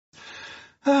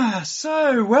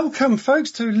So welcome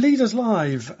folks to Leaders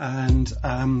Live, and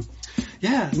another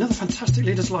fantastic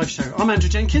Leaders Live show. I'm Andrew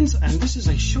Jenkins, and this is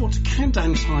a short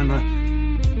countdown timer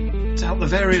to help the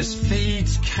various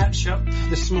feeds catch up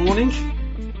this morning,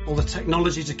 all the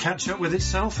technology to catch up with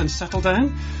itself and settle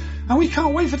down. And we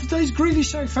can't wait for today's groovy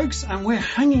show, folks, and we're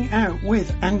hanging out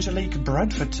with Angelique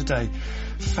Bradford today,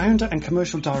 founder and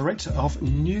commercial director of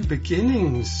New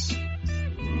Beginnings.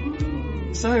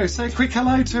 So, say a quick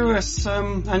hello to us,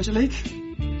 Angelique.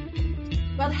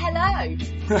 Well, hello.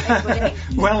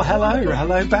 Well,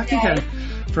 hello back again.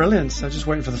 Brilliant. So, just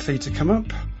waiting for the feed to come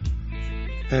up.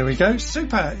 There we go.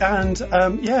 Super. And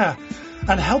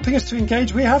and helping us to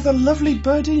engage, we have the lovely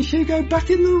Birdie Hugo back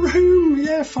in the room.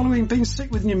 Yeah, following being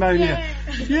sick with pneumonia.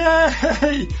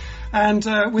 Yay! And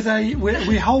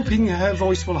we're hoping her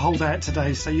voice will hold out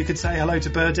today, so you could say hello to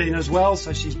Birdine as well.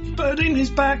 So Birdine is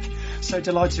back. So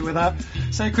delighted with that.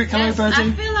 Say a quick hello,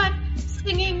 Birdine. I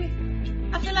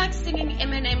feel like singing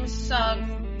Eminem's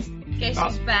song. Guess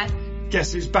who's back?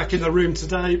 Guess who's back in the room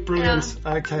today? Brilliant.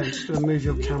 Yeah. Okay, I'm just going to move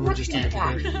your camera just a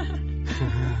little bit.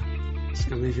 Just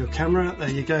going to move your camera. There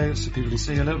you go, so people can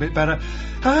see you a little bit better.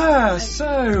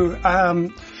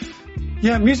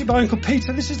 Music by Uncle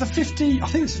Peter. This is the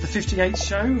 58th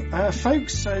show,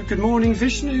 folks. So good morning,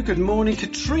 Vishnu. Good morning,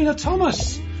 Katrina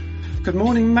Thomas. Good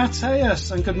morning,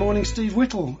 Mateus, and good morning, Steve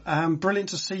Whittle. Brilliant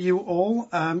to see you all.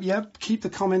 Keep the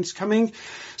comments coming.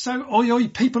 So, oi,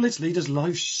 people, it's Leaders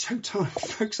Live showtime,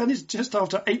 folks, and it's just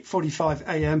after 8:45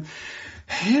 a.m.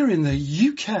 here in the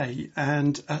UK,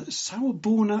 and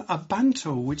Sawubona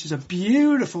Abantu, which is a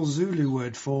beautiful Zulu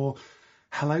word for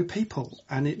hello, people,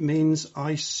 and it means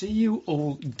I see you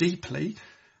all deeply,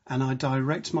 and I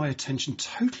direct my attention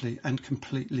totally and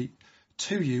completely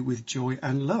to you with joy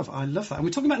and love. I love that. And we're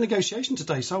talking about negotiation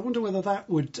today, so I wonder whether that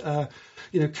would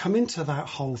come into that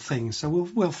whole thing. So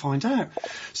we'll find out.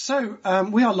 So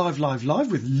we are live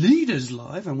with Leaders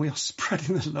Live, and we are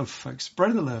spreading the love, folks,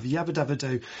 spreading the love, yabba dabba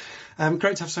do.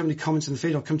 Great to have so many comments in the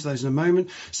feed. I'll come to those in a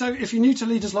moment. So if you're new to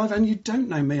Leaders Live and you don't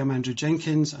know me, I'm Andrew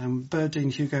Jenkins, and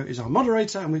Birdine Hugo is our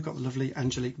moderator, and we've got the lovely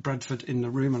Angelique Bradford in the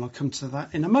room, and I'll come to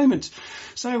that in a moment.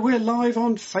 So we're live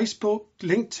on Facebook,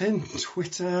 LinkedIn,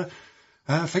 Twitter,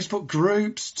 Facebook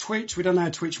groups, Twitch. We don't know how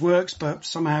Twitch works, but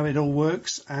somehow it all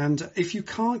works. And if you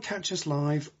can't catch us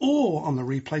live or on the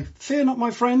replay, fear not, my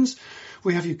friends.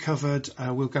 We have you covered.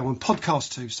 We'll go on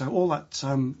podcast too. So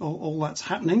all that's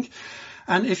happening.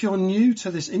 And if you're new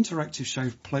to this interactive show,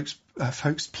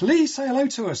 folks, please say hello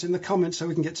to us in the comments so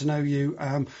we can get to know you.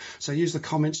 So use the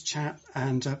comments, chat,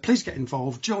 and please get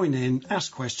involved, join in,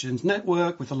 ask questions,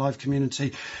 network with the live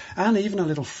community, and even a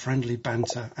little friendly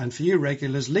banter. And for you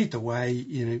regulars, lead the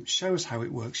way, show us how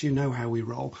it works. You know how we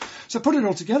roll. So put it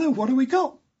all together. What do we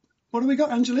got? What do we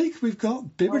got, Angelique? We've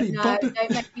got bibbidi bobbidi. Don't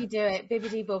make me do it.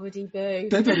 Bibbidi bobbidi boo.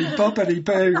 Bibbidi bobbidi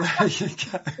boo. There you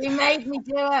go. You made me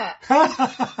do it.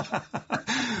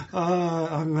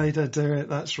 I made her do it.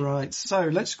 That's right. So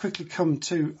let's quickly come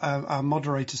to our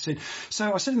moderator scene.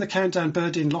 So I said in the countdown,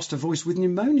 Birdine lost her voice with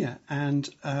pneumonia, and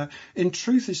in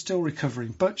truth is still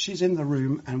recovering, but she's in the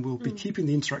room, and we'll be keeping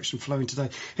the interaction flowing today.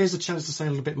 Here's a chance to say a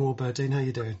little bit more, Birdine. How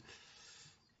you doing?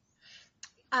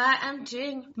 I am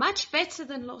doing much better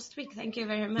than last week. Thank you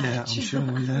very much. Yeah, I'm sure.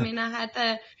 Yeah. I mean, I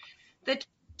had the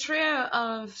trio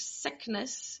of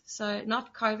sickness, so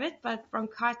not COVID, but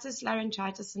bronchitis,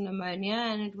 laryngitis, and pneumonia,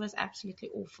 and it was absolutely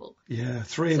awful. Yeah,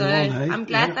 3 in 1, eh? I'm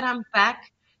glad that I'm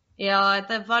back. Yeah,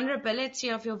 the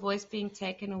vulnerability of your voice being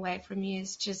taken away from you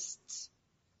is just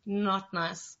not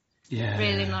nice. Yeah.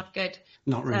 Really not good.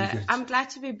 Not really good. I'm glad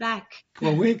to be back.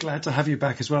 Well, we're glad to have you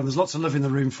back as well. There's lots of love in the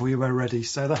room for you already,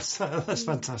 so that's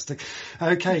fantastic.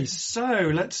 Okay, so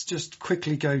let's just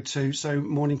quickly go to,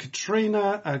 morning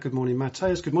Katrina, good morning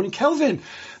Mateus, good morning Kelvin,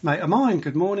 mate of mine,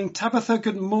 good morning Tabitha,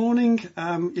 good morning.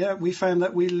 We found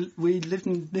that we lived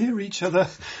near each other,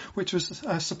 which was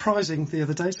surprising the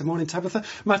other day, so morning Tabitha.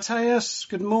 Mateus,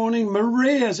 good morning.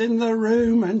 Maria's in the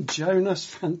room, and Jonas,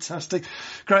 fantastic.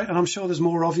 Great, and I'm sure there's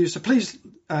more of you, so please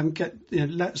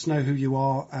let us know who you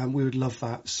are, and we would love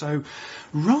that. So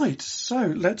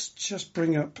let's just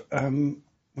bring up,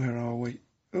 where are we?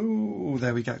 Oh,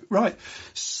 there we go. Right,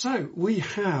 so we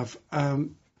have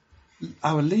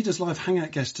our Leaders Live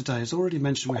Hangout guest today. As already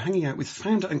mentioned, we're hanging out with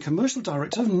founder and commercial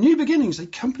director of New Beginnings, a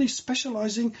company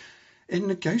specialising in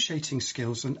negotiating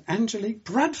skills, and Angelique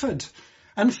Bradford.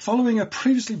 And following a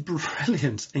previously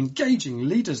brilliant, engaging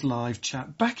Leaders Live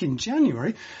chat back in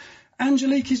January,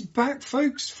 Angelique is back,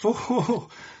 folks, for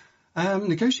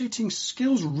Negotiating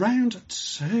Skills Round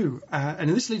 2. And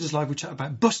in this Leaders Live, we chat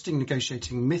about busting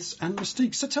negotiating myths and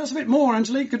mystiques. So tell us a bit more,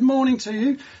 Angelique. Good morning to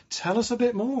you. Tell us a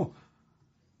bit more.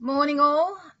 Morning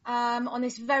all, on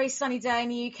this very sunny day in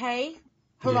the UK.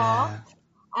 Hurrah.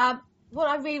 Yeah. What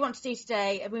I really want to do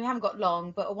today, we haven't got long,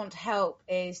 but I want to help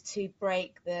is to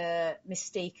break the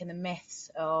mystique and the myths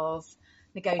of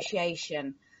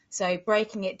negotiation. So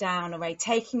breaking it down away,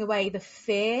 taking away the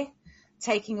fear,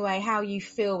 taking away how you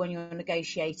feel when you're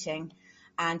negotiating,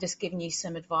 and just giving you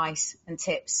some advice and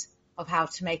tips of how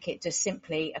to make it just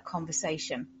simply a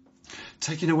conversation.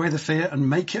 Taking away the fear and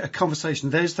make it a conversation.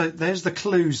 There's the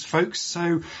clues, folks.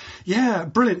 So, yeah,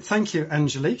 brilliant. Thank you,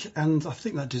 Angelique. And I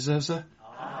think that deserves a...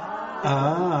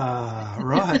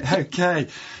 right. Okay.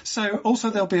 So also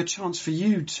there'll be a chance for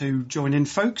you to join in,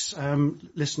 folks,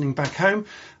 listening back home.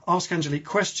 Ask Angelique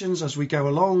questions as we go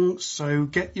along. So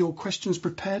get your questions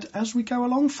prepared as we go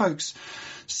along, folks.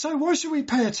 So why should we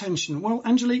pay attention? Well,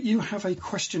 Angelique, you have a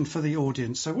question for the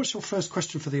audience. So what's your first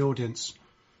question for the audience?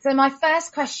 So my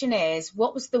first question is,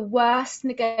 what was the worst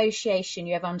negotiation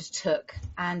you ever undertook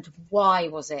and why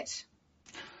was it?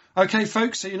 Okay,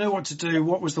 folks, so you know what to do.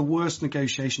 What was the worst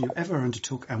negotiation you ever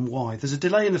undertook and why? There's a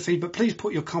delay in the feed, but please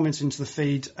put your comments into the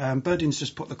feed. Berdin's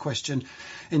just put the question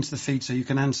into the feed so you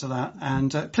can answer that.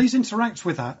 And please interact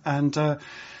with that. And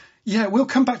yeah, we'll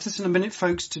come back to this in a minute,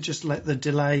 folks, to just let the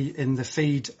delay in the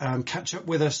feed catch up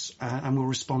with us, and we'll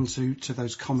respond to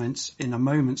those comments in a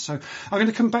moment. So I'm going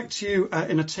to come back to you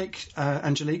in a tick,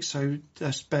 Angelique, so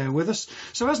just bear with us.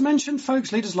 So as mentioned,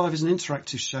 folks, Leaders Live is an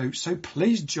interactive show, so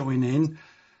please join in.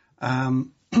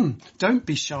 Don't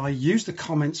be shy. Use the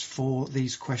comments for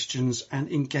these questions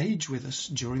and engage with us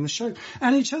during the show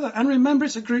and each other. And remember,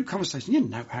 it's a group conversation. You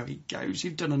know how it goes.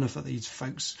 You've done enough of these,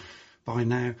 folks, by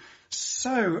now.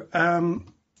 So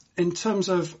in terms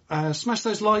of smash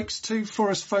those likes too for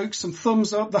us, folks, some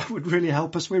thumbs up. That would really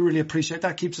help us. We really appreciate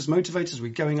that. Keeps us motivated as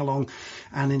we're going along.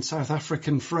 And in South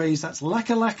African phrase, that's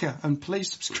laka laka. And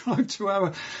please subscribe to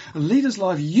our Leaders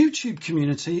Live YouTube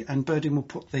community. And Berdin will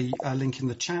put the link in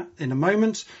the chat in a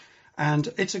moment.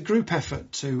 And it's a group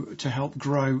effort to help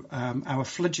grow our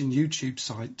fledgling YouTube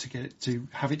site to get it to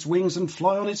have its wings and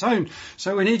fly on its own.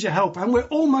 So we need your help. And we're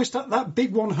almost at that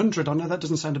big 100. I know that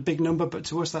doesn't sound a big number, but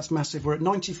to us that's massive. We're at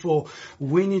 94.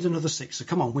 We need another 6. So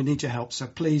come on, we need your help. So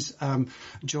please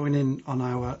join in on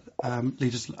our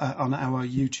on our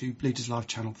YouTube Leaders Live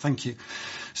channel. Thank you.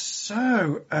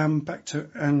 So back to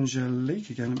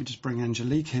Angelique again. Let me just bring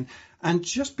Angelique in. And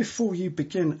just before you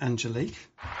begin, Angelique,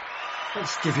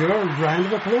 let's give you a round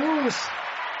of applause.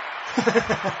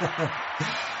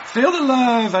 Feel the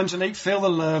love, Angelique, feel the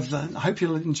love. I hope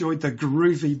you enjoyed the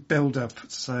groovy build-up.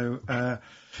 So,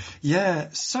 yeah.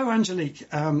 So, Angelique,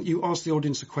 you asked the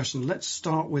audience a question. Let's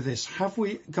start with this. Have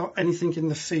we got anything in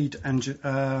the feed,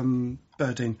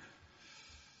 Berdin?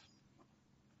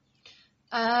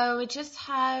 We just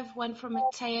have one from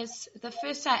Matthias. The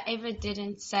first I ever did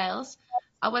in sales,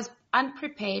 I was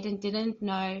unprepared and didn't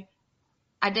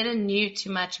knew too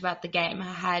much about the game.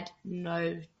 I had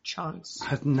no chance.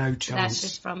 That's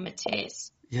just from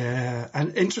Matthias. Yeah,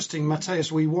 and interesting,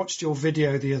 Matthias, we watched your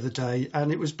video the other day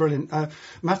and it was brilliant.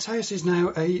 Matthias is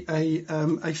now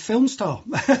a film star.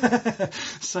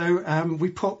 So we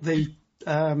put the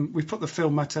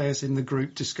film Matthias in the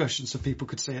group discussion so people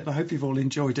could see it. And I hope you've all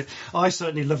enjoyed it. I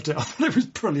certainly loved it. I thought it was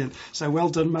brilliant. So well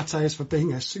done, Matthias, for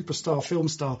being a superstar film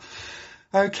star.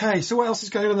 Okay, so what else is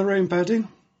going on in the room, Berdin?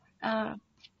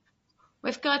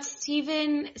 We've got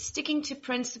Stephen, sticking to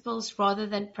principles rather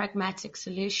than pragmatic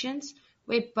solutions,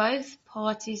 where both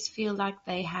parties feel like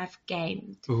they have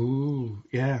gained. Ooh,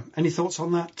 yeah. Any thoughts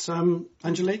on that,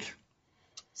 Angelique?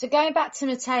 So going back to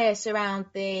Matthias around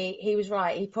he was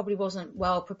right, he probably wasn't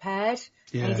well prepared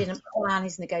and he didn't plan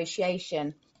his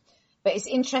negotiation. But it's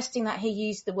interesting that he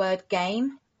used the word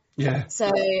game. Yeah. So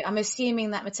I'm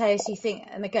assuming that, Matthias, you think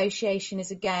a negotiation is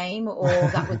a game, or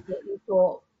that was what you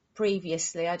thought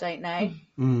previously, I don't know.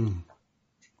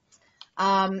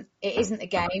 It isn't a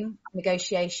game,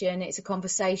 negotiation, it's a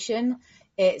conversation.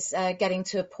 It's getting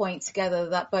to a point together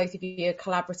that both of you are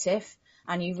collaborative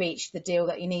and you reach the deal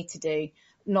that you need to do.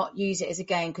 Not use it as a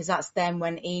game, because that's then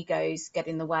when egos get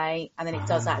in the way and then it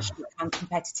does actually become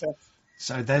competitive.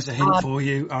 So there's a hint for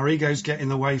you. Our egos get in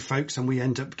the way, folks, and we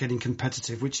end up getting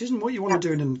competitive, which isn't what you want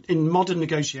to do in modern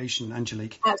negotiation,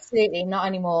 Angelique. Absolutely, not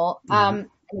anymore.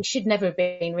 It should never have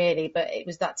been, really, but it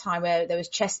was that time where there was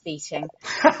chest beating.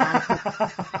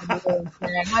 I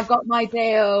got my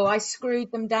deal. I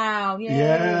screwed them down. Yay.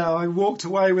 Yeah, I walked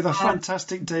away with a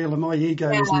fantastic deal and my ego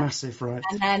was massive, right?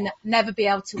 And then never be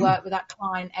able to work with that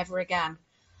client ever again.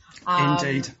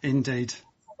 Indeed.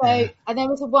 So, and there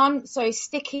was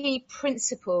sticking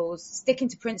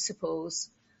to principles.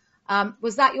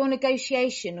 Was that your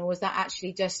negotiation, or was that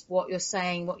actually just what you're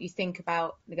saying, what you think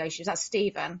about negotiations? That's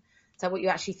Stephen. that what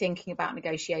you're actually thinking about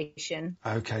negotiation?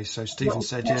 Okay, so Stephen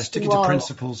said, yeah, sticking to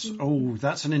principles. Oh,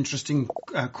 that's an interesting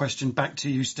question. Back to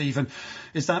you, Stephen.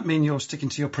 Does that mean you're sticking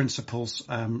to your principles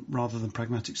rather than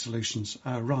pragmatic solutions?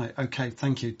 Right, okay,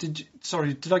 thank you. Did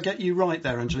I get you right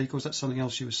there, Angelique, or was that something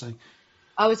else you were saying?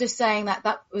 I was just saying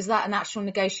that was that an actual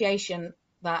negotiation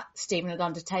that Stephen had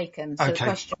undertaken. So okay. The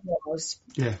question was...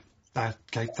 Yeah.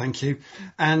 Okay, thank you.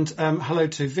 And hello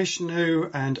to Vishnu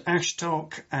and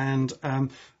Ashtok and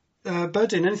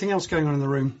Berdin. Anything else going on in the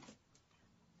room?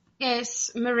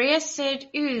 Yes, Maria said,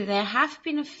 there have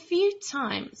been a few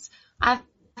times I've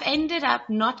ended up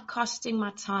not costing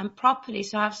my time properly.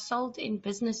 So I've sold in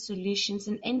business solutions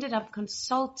and ended up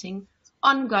consulting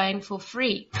ongoing for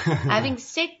free. Having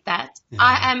said that, yeah.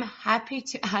 I am happy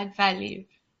to add value.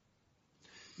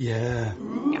 Yeah.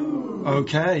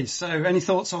 Okay, so any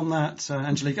thoughts on that,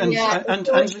 Angelique? And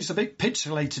Angelique's a bit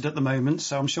pixelated at the moment,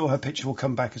 so I'm sure her picture will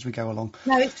come back as we go along.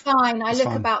 No, it's fine. I look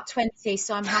about 20,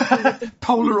 so I'm happy with the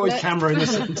Polaroid camera in the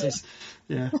 70s.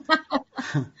 Yeah.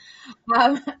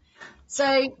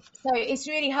 So it's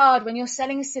really hard when you're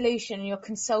selling a solution and you're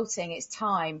consulting, it's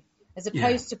time. As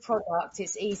opposed to product,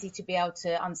 it's easy to be able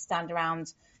to understand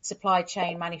around supply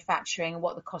chain, manufacturing, and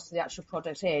what the cost of the actual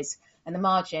product is and the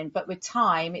margin. But with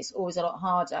time, it's always a lot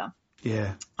harder.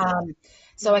 Yeah.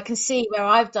 So I can see where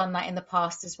I've done that in the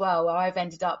past as well, where I've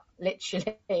ended up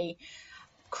literally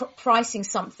pricing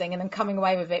something and then coming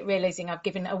away with it, realizing I've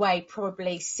given away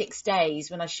probably 6 days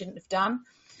when I shouldn't have done.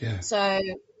 Yeah. So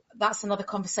that's another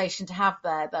conversation to have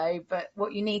there, though. But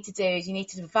what you need to do is you need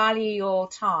to value your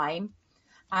time.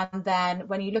 And then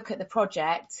when you look at the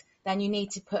project, then you need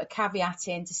to put a caveat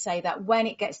in to say that when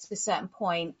it gets to a certain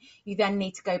point, you then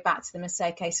need to go back to them and say,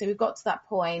 okay, so we've got to that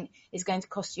point, it's going to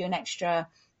cost you an extra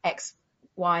X,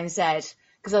 Y, and Z,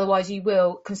 because otherwise you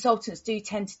will. Consultants do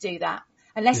tend to do that.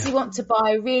 Unless you want to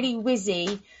buy a really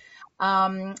whizzy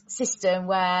system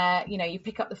where, you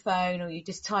pick up the phone or you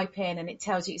just type in and it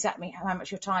tells you exactly how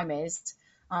much your time is.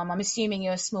 I'm assuming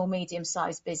you're a small,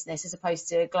 medium-sized business as opposed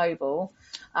to global.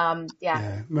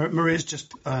 Maria's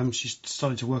just, she's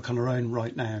started to work on her own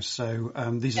right now. So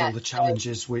these are all the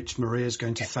challenges which Maria's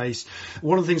going to face.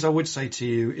 One of the things I would say to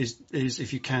you is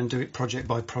if you can do it project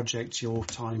by project, your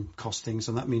time costings,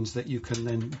 and that means that you can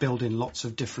then build in lots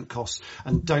of different costs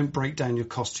and don't break down your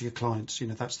cost to your clients.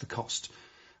 That's the cost.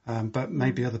 But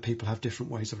maybe other people have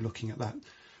different ways of looking at that.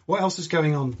 What else is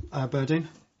going on, Berdine?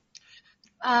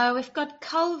 We've got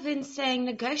Calvin saying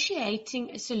negotiating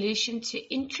a solution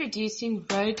to introducing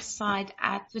roadside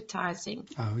advertising.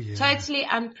 Oh, yeah. Totally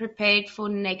unprepared for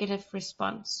negative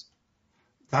response.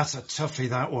 That's a toughie,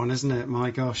 that one, isn't it? My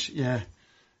gosh. Yeah.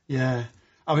 Yeah.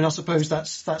 I mean, I suppose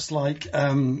that's like,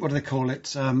 what do they call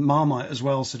it? Marmite as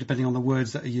well. So depending on the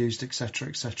words that are used, etc.,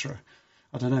 etc.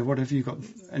 I don't know. What have you got?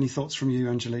 Any thoughts from you,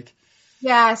 Angelique?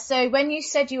 Yeah, so when you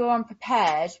said you were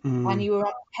unprepared and you were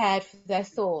unprepared for their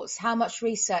thoughts, how much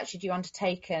research had you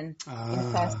undertaken in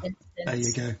the first instance? There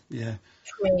you go, yeah.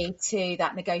 To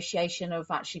that negotiation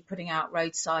of actually putting out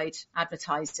roadside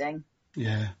advertising.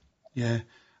 Yeah, yeah.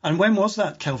 And when was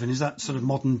that, Kelvin? Is that sort of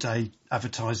modern day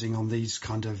advertising on these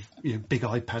kind of big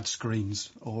iPad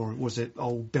screens, or was it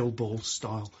old billboard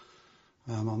style?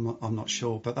 I'm not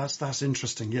sure, but that's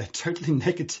interesting. Yeah, totally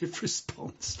negative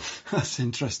response. That's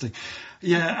interesting.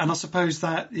 Yeah, and I suppose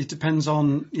that it depends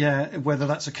on whether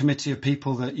that's a committee of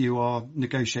people that you are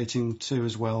negotiating to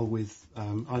as well with.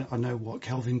 I know what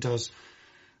Kelvin does.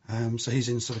 So he's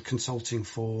in sort of consulting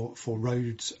for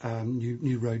roads,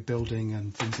 new road building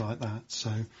and things like that.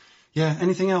 So yeah,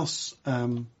 anything else,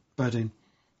 Berdine?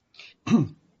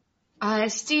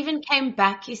 Stephen came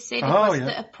back. He said it was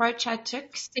the approach I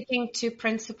took, sticking to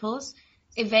principles.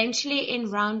 Eventually,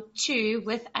 in round 2,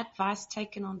 with advice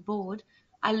taken on board,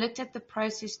 I looked at the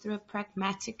process through a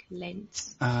pragmatic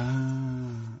lens.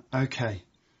 Okay.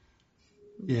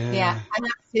 Yeah. Yeah, I'm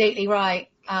absolutely right.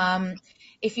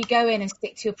 If you go in and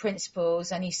stick to your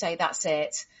principles and you say that's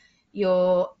it,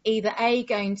 you're either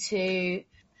going to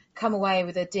come away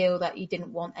with a deal that you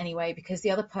didn't want anyway because the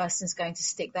other person's going to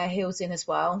stick their heels in as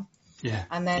well. Yeah.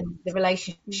 And then the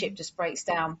relationship just breaks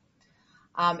down.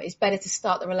 It's better to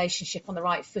start the relationship on the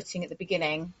right footing at the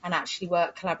beginning and actually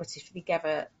work collaboratively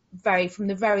together from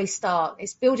the very start.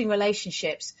 It's building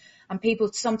relationships, and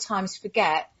people sometimes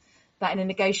forget that in a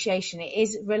negotiation it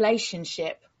is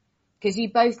relationship because you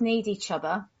both need each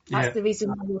other. That's the reason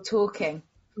why you're talking.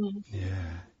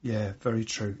 Yeah, very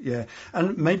true. Yeah,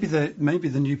 and maybe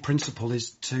the new principle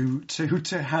is to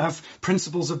have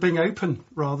principles of being open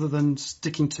rather than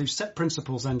sticking to set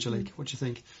principles. Angelique, what do you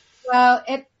think? Well,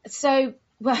 so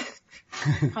Well,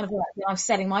 kind of like I'm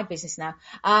selling my business now.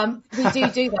 We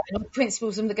do that in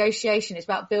principles of negotiation. It's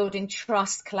about building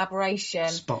trust, collaboration,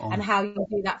 and how you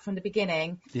do that from the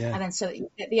beginning. Yeah. And then so that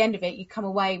at the end of it, you come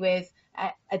away with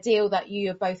a deal that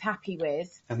you are both happy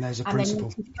with. And there's a and principle.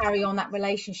 then you can carry on that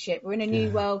relationship. We're in a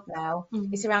new world now.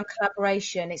 Mm-hmm. It's around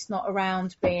collaboration. It's not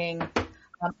around being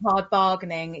hard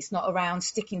bargaining. It's not around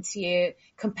sticking to your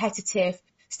competitive,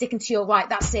 sticking to your right,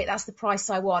 that's it, that's the price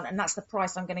I want, and that's the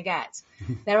price I'm going to get.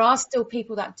 There are still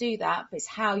people that do that, but it's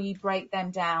how you break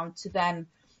them down to then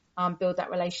build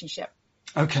that relationship.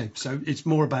 Okay, so it's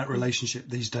more about relationship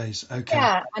these days. Okay.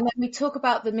 Yeah, and then we talk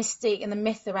about the mystique and the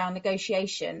myth around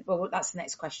negotiation. Well, that's the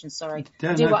next question, sorry.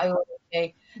 Yeah, do what I always do.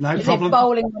 No Is problem.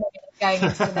 Bowling going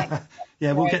into the next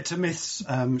Yeah, we'll get to myths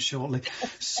shortly.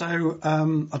 So,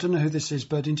 I don't know who this is,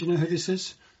 Birdie. Do you know who this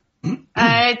is?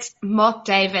 It's Mark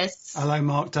Davis. Hello,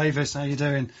 Mark Davis. How you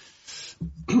doing?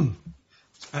 So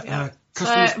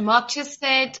Mark just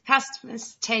said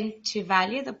customers tend to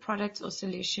value the product or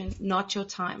solution, not your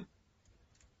time.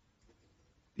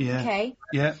 Yeah. Okay.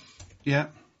 Yeah. Yeah.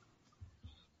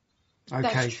 Okay.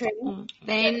 That's true.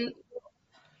 Then.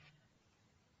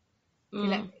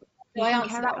 Do I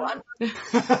answer that one?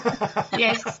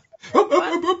 Yes.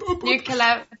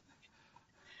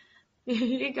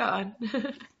 You go on.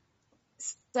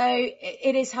 So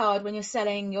it is hard when you're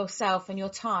selling yourself and your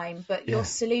time, but your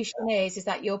solution is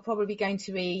that you're probably going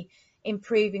to be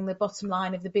improving the bottom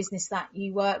line of the business that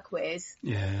you work with.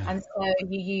 Yeah. And so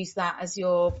you use that as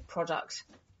your product.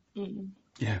 Mm-hmm.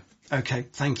 Yeah. Okay.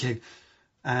 Thank you.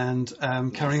 And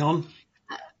carrying on.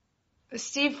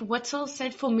 Steve Whittle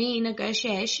said, for me,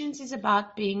 negotiations is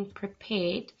about being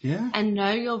prepared and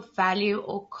know your value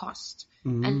or cost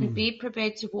and be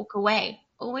prepared to walk away.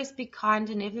 Always be kind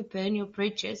and never burn your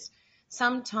bridges.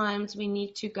 Sometimes we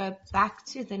need to go back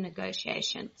to the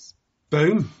negotiations.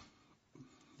 Boom.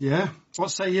 Yeah. What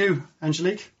say you,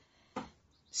 Angelique?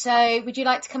 So would you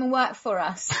like to come and work for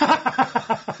us?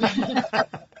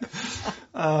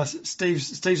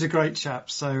 Steve's a great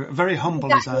chap. So very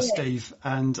humble is our Steve.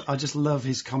 And I just love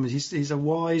his comment. He's a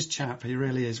wise chap. He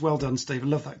really is. Well done, Steve. I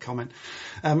love that comment.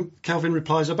 Kelvin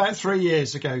replies, about 3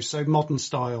 years ago. So modern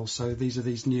style. So these are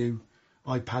these new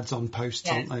iPads on posts,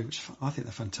 aren't they? Which I think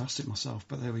they're fantastic myself,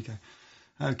 but there we go.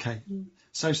 Okay.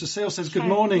 So Cecile says, good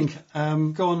morning.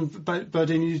 Go on,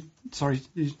 Birdie.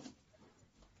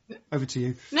 Over to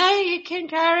you. No, you can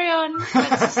carry on.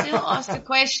 But Cecile asked a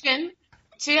question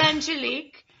to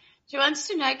Angelique. She wants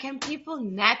to know, can people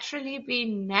be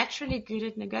naturally good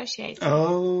at negotiating?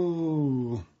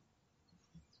 Oh.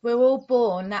 We're all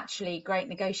born naturally great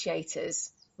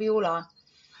negotiators. We all are.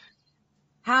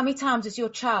 How many times does your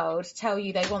child tell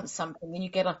you they want something and you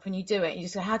get up and you do it? And you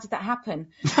just go, how did that happen?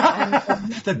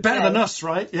 They're better than us,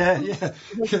 right? Yeah. You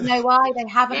know why? They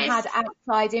haven't had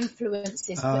outside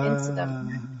influences put into them.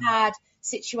 They haven't had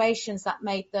situations that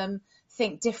made them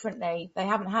think differently. They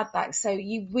haven't had that. So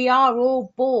we are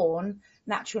all born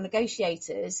natural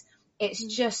negotiators. It's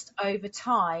just over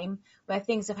time where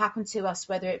things have happened to us,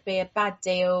 whether it be a bad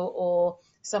deal or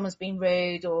someone's been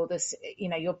rude or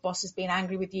your boss has been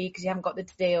angry with you because you haven't got the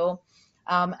deal.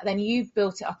 Then you've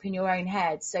built it up in your own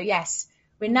head. So yes,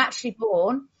 we're naturally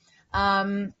born.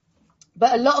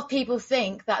 But a lot of people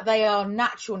think that they are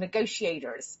natural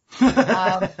negotiators.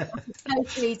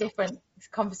 Totally different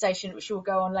conversation, which we'll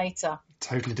go on later.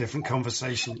 Totally different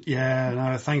conversation. Yeah,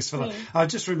 no, thanks for that. I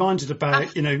just reminded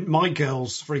about, my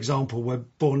girls, for example, were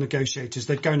born negotiators.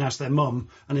 They'd go and ask their mum,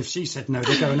 and if she said no,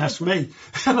 they'd go and ask me.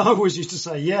 And I always used to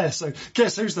say yes. So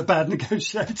guess who's the bad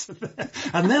negotiator there?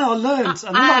 And then I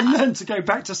learned to go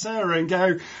back to Sarah and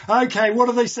go, okay, what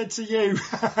have they said to you?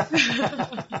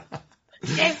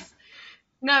 Yes.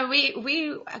 No,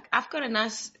 I've got a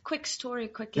nice quick story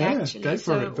quickly, actually. Go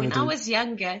for it, when I was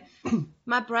younger,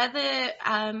 my brother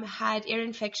had ear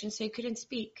infection, so he couldn't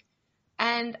speak.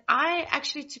 And I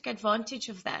actually took advantage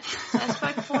of that. So I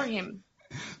spoke for him.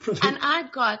 Brilliant. And I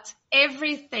got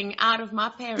everything out of my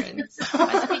parents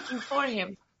by speaking for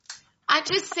him. I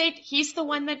just said, he's the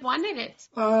one that wanted it.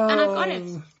 And I got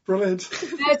it. Brilliant.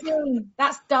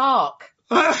 That's dark.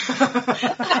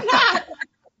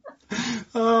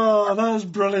 Oh, that was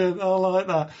brilliant. I like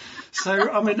that. So,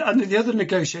 and the other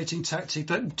negotiating tactic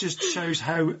that just shows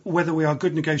whether we are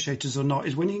good negotiators or not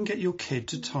is when you can get your kid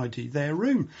to tidy their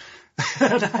room.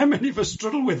 And how many of us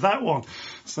struggle with that one?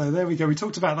 So there we go. We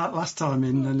talked about that last time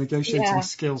in the negotiating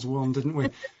skills one, didn't we?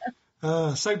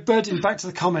 So Birdie, back to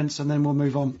the comments and then we'll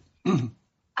move on.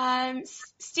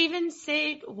 Stephen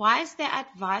said, why is there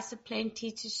advice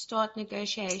aplenty to start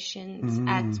negotiations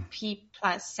at P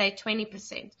plus, say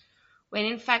 20%, when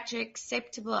in fact your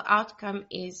acceptable outcome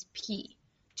is P?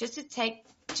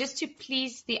 just to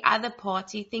please the other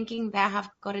party, thinking they have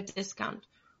got a discount.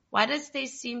 Why does there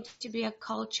seem to be a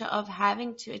culture of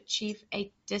having to achieve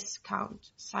a discount?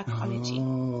 Psychology.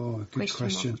 Oh, good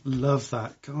question. Love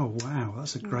that. Oh, wow.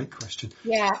 That's a great question.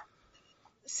 Yeah.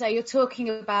 So you're talking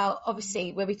about,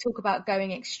 obviously, where we talk about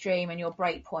going extreme and your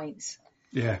break points.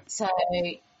 Yeah. So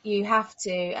you have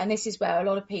to, and this is where a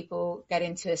lot of people get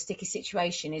into a sticky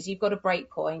situation, is you've got a break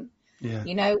point. Yeah.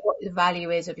 You know what the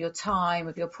value is of your time,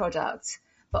 of your product,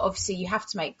 but obviously you have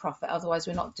to make profit. Otherwise,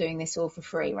 we're not doing this all for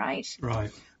free, right?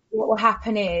 Right. What will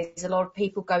happen is a lot of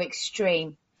people go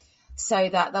extreme, so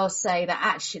that they'll say that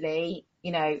actually,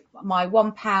 you know, my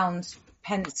 £1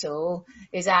 pencil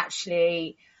is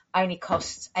actually only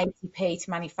costs 80p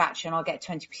to manufacture and I'll get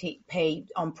 20p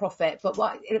on profit. But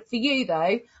what for you though,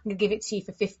 I'm going to give it to you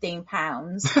for £15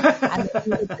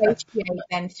 and negotiate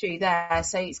then through there.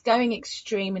 So it's going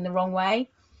extreme in the wrong way.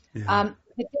 Yeah.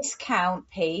 The discount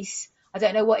piece, I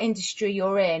don't know what industry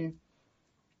you're in.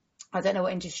 I don't know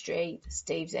what industry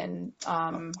Steve's in.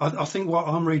 I think what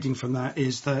I'm reading from that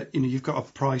is that, you know, you've got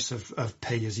a price of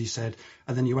P, as you said,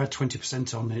 and then you add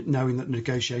 20% on it, knowing that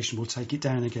negotiation will take it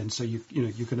down again. So you're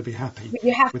going to be happy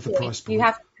with the price point. You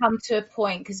have to come to a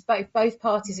point, because both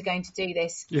parties are going to do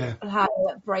this. Yeah. You'll have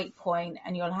a break point,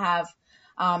 and you'll have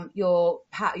your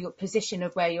position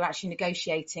of where you're actually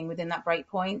negotiating within that break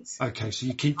point. Okay, so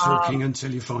you keep talking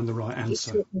until you find the right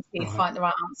answer. You find the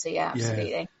right answer, yeah,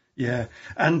 absolutely. Yeah,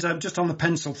 and just on the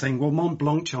pencil thing, well, Mont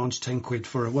Blanc charged 10 quid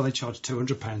for it. Well, they charge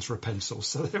 £200 for a pencil,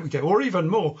 so there we go, or even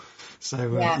more.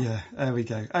 So yeah, there we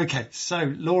go. Okay,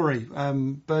 so Laurie,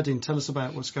 Birding, tell us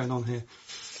about what's going on here.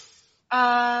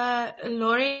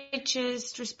 Laurie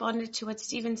just responded to what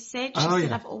Stephen said. She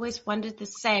said, I've always wondered the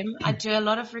same. I do a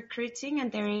lot of recruiting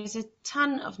and there is a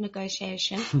ton of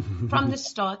negotiation from the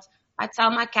start. I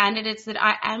tell my candidates that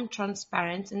I am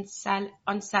transparent and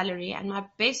on salary, and my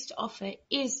best offer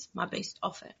is my best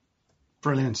offer.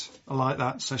 Brilliant. I like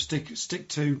that. So stick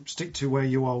to where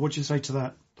you are. What do you say to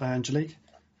that, Angelique?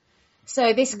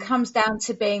 So this comes down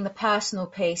to being the personal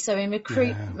piece. So in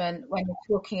recruitment, when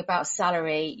you're talking about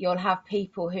salary, you'll have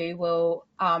people who will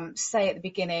say at the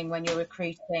beginning when you're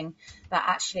recruiting that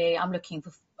actually I'm looking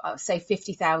for say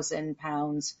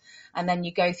 £50,000, and then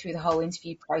you go through the whole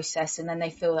interview process and then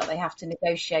they feel that they have to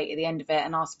negotiate at the end of it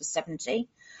and ask for 70.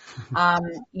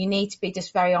 You need to be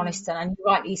just very honest and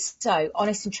rightly so,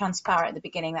 honest and transparent at the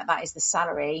beginning that is the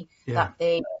salary that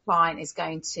the client is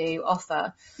going to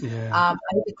offer. And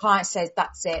if the client says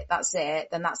that's it,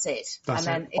 then that's it.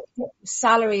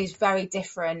 Salary is very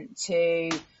different to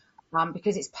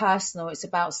because it's personal. It's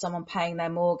about someone paying their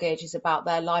mortgage. It's about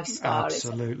their lifestyle.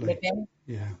 Absolutely. It's living.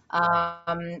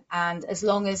 And as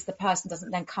long as the person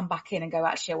doesn't then come back in and go,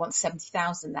 actually, I want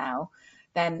 70,000 now,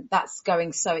 then that's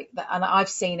going so. And I've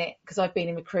seen it because I've been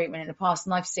in recruitment in the past,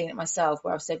 and I've seen it myself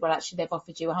where I've said, well, actually, they've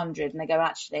offered you 100, and they go,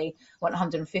 actually, I want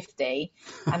 150,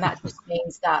 and that just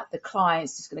means that the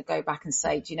client's just going to go back and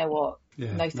say, do you know what?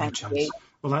 No, thank you.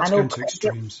 Well, that's going to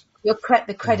extremes.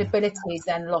 The credibility is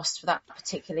then lost for that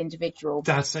particular individual.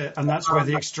 That's it, and that's where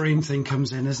the extreme thing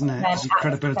comes in, isn't it? Because your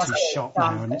credibility is shot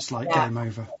now, and it's like game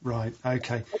over. Right,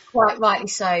 okay. Quite rightly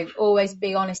so. Always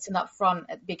be honest and upfront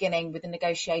at the beginning with the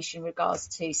negotiation in regards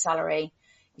to salary.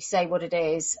 You say what it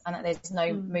is, and there's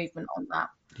no movement on that.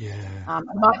 I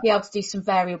might be able to do some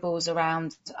variables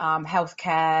around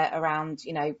healthcare, around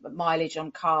mileage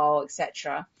on car,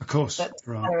 etc. Of course, but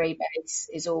the salary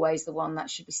base is always the one that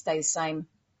should stay the same.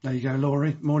 There you go,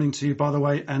 Laurie. Morning to you, by the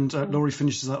way. And Laurie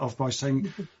finishes that off by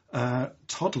saying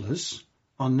toddlers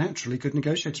are naturally good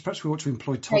negotiators. Perhaps we ought to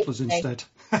employ toddlers instead.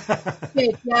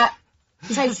 Good, yeah.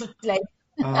 Totally.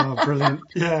 Oh, brilliant.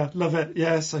 Yeah, love it.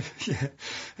 Yeah, so, yeah.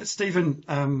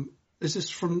 Stephen, is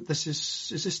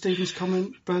this Stephen's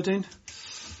comment, Birding?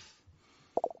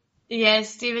 Yes,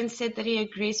 Stephen said that he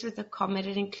agrees with the comment.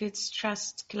 It includes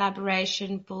trust,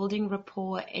 collaboration, building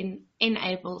rapport, and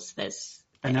enables this.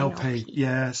 NLP,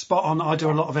 yeah, spot on. I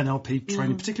do a lot of NLP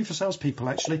training, particularly for salespeople,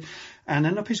 actually. And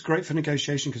NLP is great for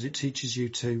negotiation because it teaches you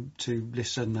to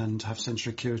listen and have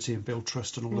sensory acuity and build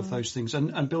trust and all of those things,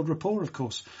 and build rapport, of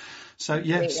course. So,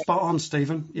 yeah, spot on,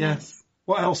 Stephen. Yeah. Yes.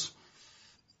 What else?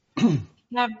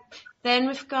 Now, then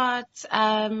we've got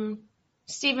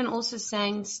Stephen also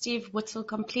saying, Steve Whittle,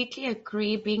 completely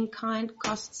agree. Being kind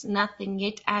costs nothing,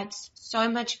 yet adds so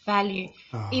much value,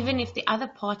 even if the other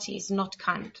party is not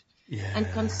kind. And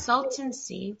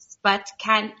consultancy, but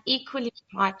can equally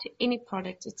apply to any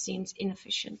product. It seems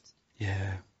inefficient.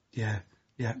 Yeah.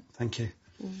 Thank you.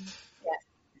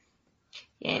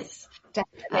 Yes.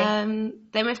 Definitely.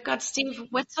 Then we've got Steve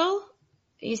Whittle.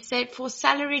 He said, for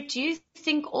salary, do you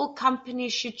think all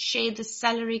companies should share the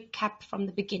salary cap from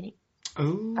the beginning?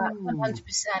 Oh, 100%.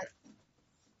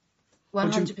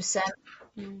 100%.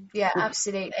 Yeah,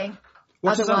 absolutely.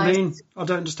 What does that mean? I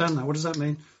don't understand that. What does that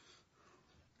mean?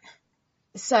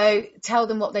 So tell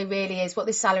them what they really is, what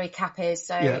the salary cap is.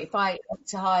 So if I want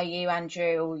to hire you,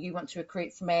 Andrew, or you want to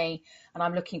recruit for me and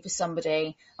I'm looking for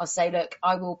somebody, I'll say, look,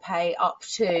 I will pay up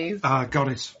to. Got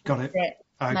it. Okay.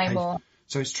 No more.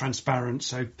 So it's transparent,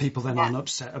 so people then aren't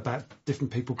upset about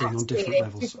different people being on different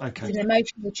levels. Okay. It's an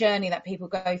emotional journey that people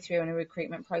go through in a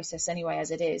recruitment process anyway,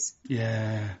 as it is.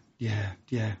 Yeah.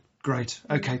 Great.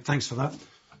 Okay, thanks for that.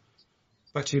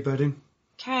 Back to you, Berdine.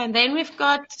 Okay, and then we've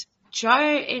got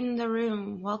Jo in the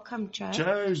room. Welcome, Jo.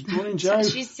 Morning, Jo. So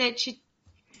she said she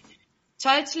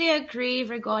totally agree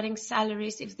regarding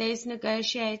salaries. If there's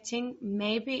negotiating,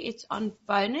 maybe it's on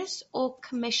bonus or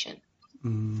commission.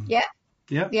 Yeah,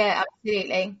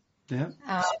 absolutely. Yeah.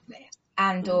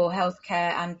 And or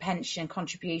healthcare and pension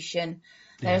contribution.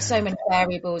 There are so many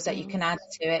variables that you can add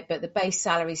to it, but the base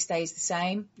salary stays the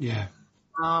same. Yeah.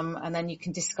 And then you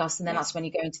can discuss, and then that's when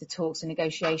you go into the talks and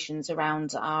negotiations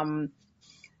around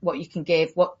what you can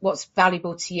give, what's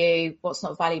valuable to you, what's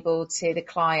not valuable to the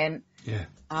client. Yeah.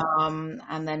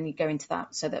 And then you go into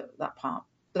that, so that part.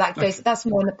 But that's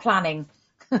more in the planning.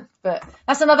 But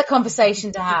that's another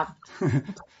conversation to have.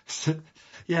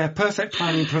 Yeah, perfect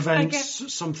planning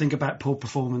prevents something about poor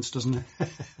performance, doesn't it?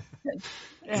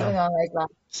 Something along those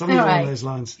lines. Something along those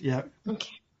lines, yeah.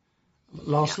 Okay.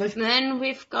 Lastly? And then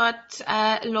we've got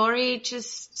Laurie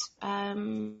just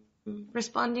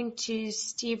responding to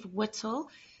Steve Whittle.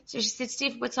 So she said,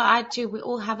 Steve Whittle, I do. We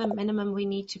all have a minimum we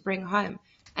need to bring home.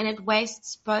 And it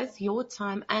wastes both your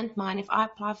time and mine if I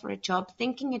apply for a job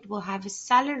thinking it will have a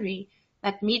salary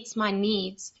that meets my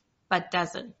needs but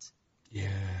doesn't. Yeah.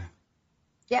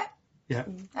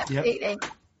 Absolutely. Yep.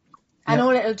 And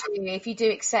all it'll do, if you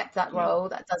do accept that role,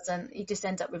 that doesn't, you just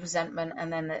end up with resentment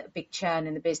and then a big churn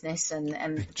in the business and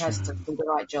the person doesn't do the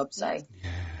right job. So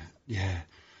yeah.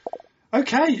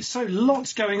 Okay, so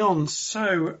lots going on.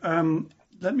 So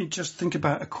let me just think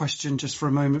about a question just for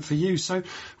a moment for you. So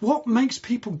what makes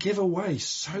people give away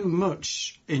so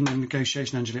much in a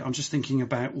negotiation, Angelique? I'm just thinking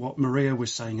about what Maria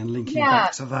was saying and linking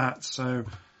back to that. So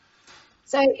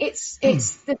it's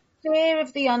the fear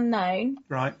of the unknown.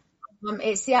 Right.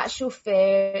 It's the actual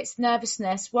fear, it's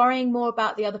nervousness, worrying more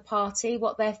about the other party,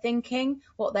 what they're thinking,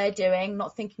 what they're doing,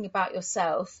 not thinking about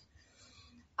yourself.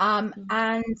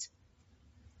 And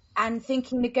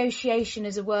thinking negotiation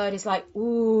as a word is like,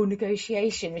 ooh,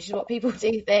 negotiation, which is what people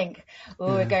do think.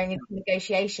 We're going into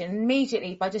negotiation.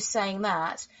 Immediately, by just saying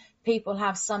that, people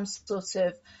have some sort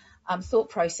of thought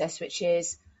process, which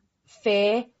is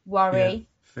fear, worry.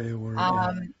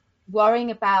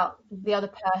 Worrying about the other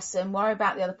person, worrying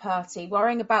about the other party,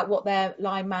 worrying about what their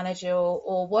line manager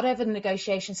or whatever the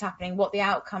negotiation's happening, what the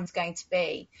outcome's going to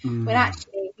be. When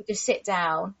actually you just sit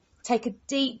down, take a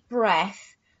deep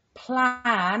breath,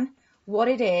 plan what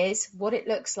it is, what it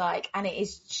looks like, and it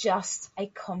is just a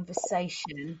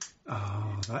conversation.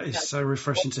 Oh, that is so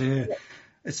refreshing to hear.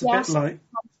 It's a bit like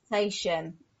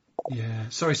conversation. Yeah.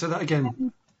 Sorry, say that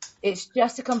again. It's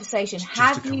just a conversation.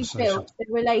 Have you built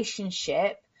a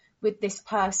relationship with this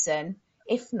person?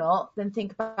 If not, then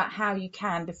think about how you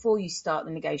can before you start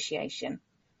the negotiation.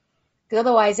 Because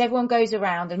otherwise everyone goes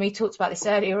around, and we talked about this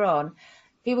earlier on,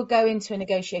 people go into a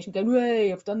negotiation going,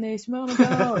 hey, I've done this, oh my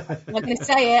God. I'm not going to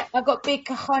say it. I've got big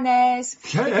cojones.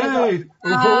 Hey.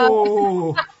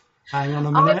 Hang on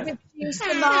a minute.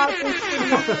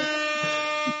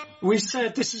 We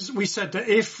said that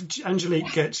if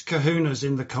Angelique gets kahunas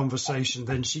in the conversation,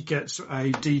 then she gets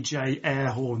a DJ air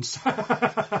horn.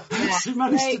 She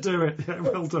managed to do it. Yeah,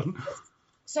 well done.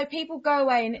 So people go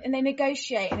away and they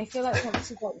negotiate and they feel like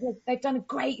they've done a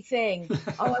great thing.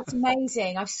 Oh, it's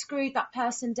amazing. I've screwed that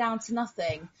person down to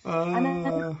nothing. And then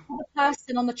the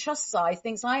person on the trust side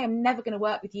thinks, I am never going to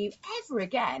work with you ever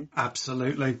again.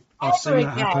 Absolutely. I've seen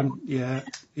that happen. Yeah.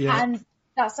 And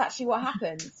that's actually what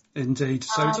happens. Indeed.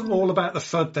 So it's all about the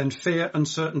FUD then. Fear,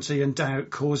 uncertainty and doubt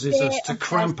causes us to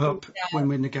cramp up when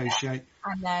we negotiate.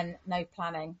 And then no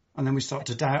planning. And then we start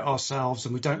to doubt ourselves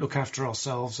and we don't look after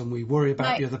ourselves and we worry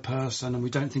about the other person and we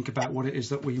don't think about what it is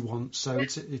that we want. So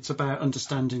it's about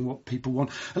understanding what people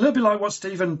want. A little bit like what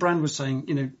Stephen Brand was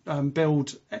saying,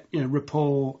 build,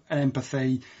 rapport,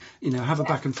 empathy, have a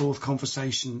back and forth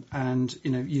conversation and,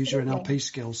 use your NLP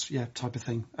skills, type of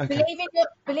thing. Okay.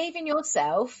 Believe in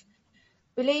yourself,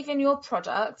 believe in your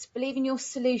product, believe in your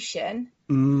solution,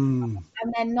 and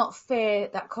then not fear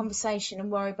that conversation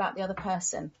and worry about the other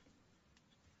person.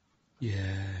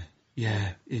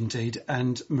 Yeah, indeed.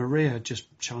 And Maria just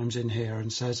chimes in here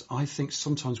and says, I think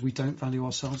sometimes we don't value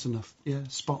ourselves enough. Yeah,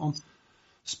 spot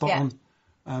on.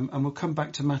 And we'll come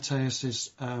back to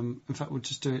Matthias's. In fact, we'll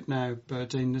just do it now,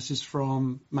 Berdine. This is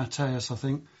from Matthias, I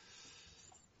think.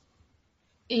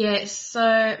 Yes,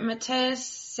 so Matthias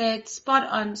said, spot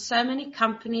on. So many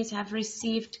companies have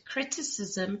received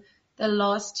criticism the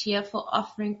last year for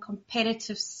offering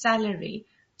competitive salary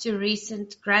to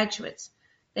recent graduates.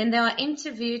 Then they are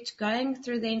interviewed, going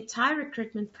through the entire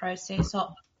recruitment process,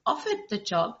 are offered the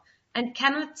job and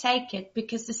cannot take it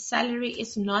because the salary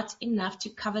is not enough to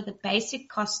cover the basic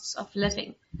costs of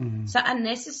living. So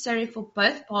unnecessary for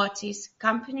both parties,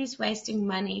 companies wasting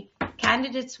money,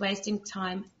 candidates wasting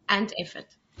time and effort.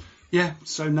 Yeah,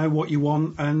 so know what you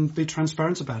want and be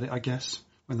transparent about it, I guess.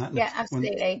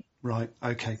 Absolutely. Right,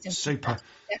 okay, super.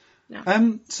 Yeah.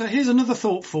 So here's another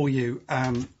thought for you,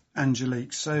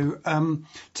 Angelique. So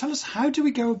tell us, how do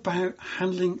we go about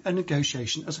handling a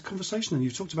negotiation as a conversation? And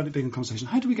you've talked about it being a conversation.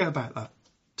 How do we go about that?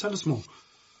 Tell us more.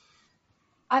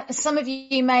 Some of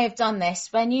you may have done this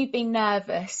when you've been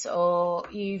nervous or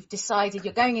you've decided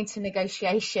you're going into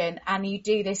negotiation and you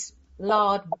do this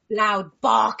loud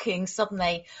barking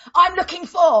suddenly, I'm looking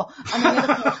for, and then the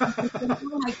other person thinking,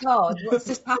 oh my God, what's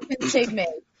just happened to me?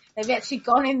 They've actually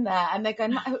gone in there and they're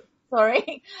going, no,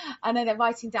 sorry. And then they're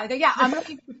writing down, they go, yeah, I'm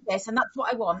looking for this and that's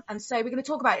what I want. And so we're going to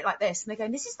talk about it like this. And they're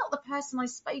going, this is not the person I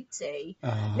spoke to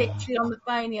literally on the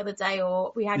phone the other day,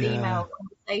 or we had email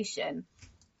conversation.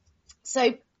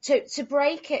 So to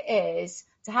break it is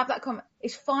to have that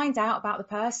is find out about the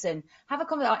person. Have a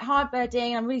conversation like, hi,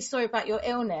 Berdine, I'm really sorry about your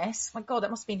illness. My God,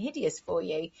 that must have been hideous for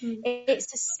you.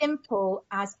 It's as simple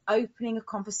as opening a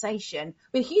conversation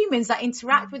with humans that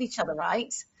interact with each other,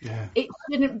 right? Yeah. It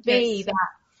shouldn't be that,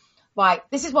 right,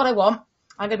 this is what I want.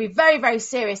 I'm going to be very, very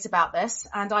serious about this,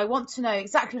 and I want to know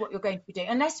exactly what you're going to be doing.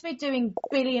 Unless we're doing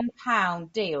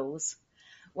billion-pound deals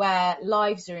where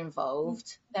lives are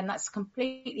involved, then that's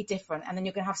completely different. And then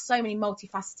you're going to have so many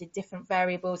multifaceted different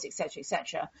variables, et cetera, et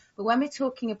cetera. But when we're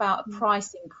talking about a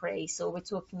price increase, or we're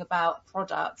talking about a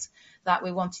product that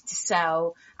we wanted to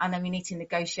sell and then we need to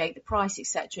negotiate the price, et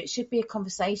cetera, it should be a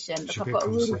conversation. Look, I've got a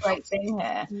really great thing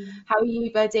here. How are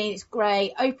you, Berdine? It's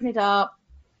great. Open it up.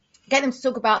 Get them to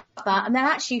talk about that, and then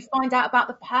actually find out about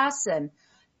the person.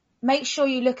 Make sure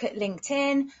you look at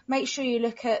LinkedIn. Make sure you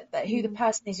look at who the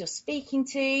person is you're speaking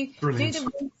to. Brilliant. Do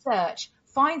the research.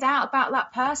 Find out about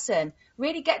that person.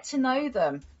 Really get to know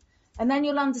them. And then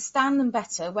you'll understand them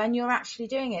better when you're actually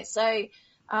doing it. So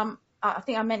I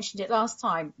think I mentioned it last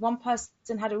time. One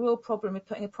person had a real problem with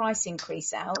putting a price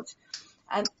increase out,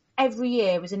 and every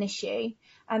year was an issue.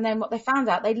 And then what they found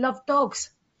out, they loved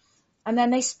dogs. And then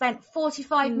they spent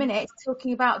 45 minutes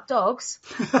talking about dogs,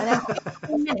 and then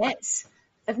 15 minutes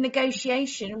of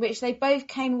negotiation, which they both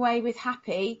came away with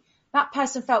happy. That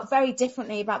person felt very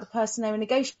differently about the person they were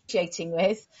negotiating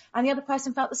with, and the other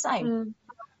person felt the same.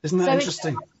 Isn't that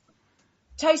interesting?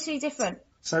 Totally different.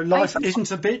 So life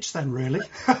isn't a bitch then, really?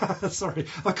 Sorry,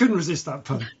 I couldn't resist that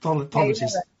pun.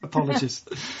 Apologies.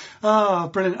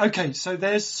 Brilliant. Okay, so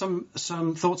there's some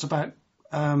thoughts about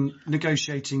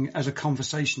negotiating as a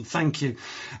conversation. Thank you.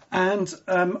 And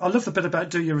I love the bit about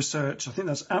do your research. I think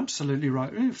that's absolutely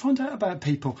right. Find out about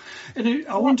people.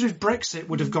 I wonder if Brexit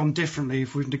would have gone differently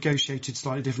if we'd negotiated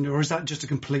slightly differently, or is that just a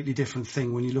completely different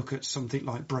thing when you look at something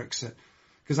like Brexit?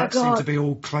 Because that seemed to be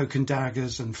all cloak and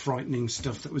daggers and frightening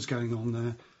stuff that was going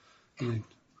on there.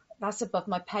 That's above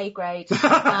my pay grade.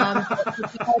 I've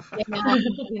got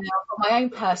my own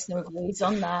personal views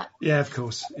on that. Yeah, of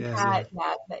course.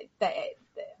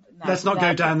 Let's not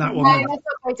go down that one. No, let's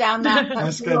not go down that.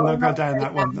 Let's not go down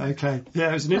that one. Okay. Yeah,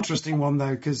 it was an interesting one,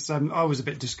 though, because I was a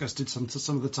bit disgusted some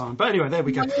of the time. But anyway, there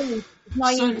we go.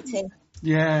 Naivety.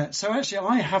 So actually,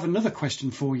 I have another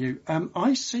question for you.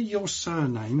 I see your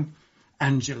surname,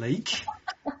 Angelique,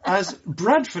 as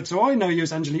Bradford. So I know you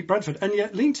as Angelique Bradford. And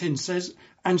yet LinkedIn says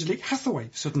Angelique Hathaway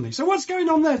suddenly. So what's going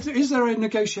on there? Is there a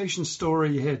negotiation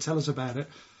story here? Tell us about it.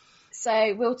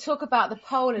 So we'll talk about the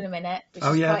poll in a minute.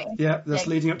 That's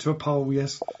leading up to a poll,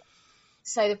 yes.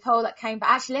 So the poll that came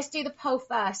back. Actually, let's do the poll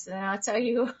first, and then I'll tell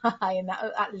you why, and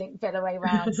that link the other way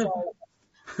around.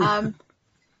 So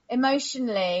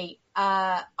emotionally,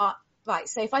 right.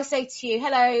 So if I say to you,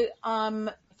 hello,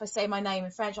 if I say my name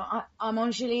in French, I'm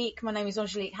Angelique. My name is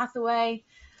Angelique Hathaway.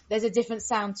 There's a different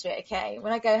sound to it, okay?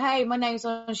 When I go, hey, my name is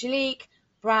Angelique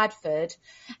Bradford,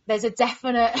 there's a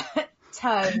definite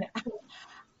tone.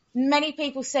 many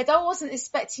people said, I wasn't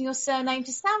expecting your surname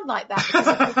to sound like that. Because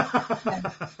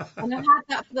and I've had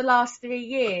that for the last 3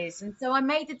 years. And so I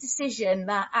made the decision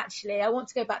that actually I want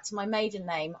to go back to my maiden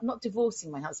name. I'm not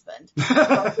divorcing my husband. Go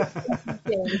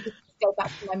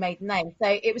back to my maiden name. So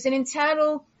it was an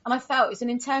internal, and I felt it was an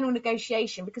internal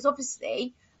negotiation, because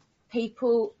obviously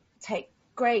people take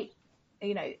great,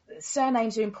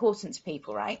 surnames are important to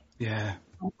people, right? Yeah.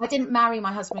 I didn't marry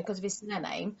my husband because of his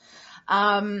surname.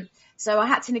 So I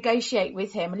had to negotiate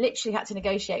with him. I literally had to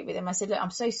negotiate with him. I said, look, I'm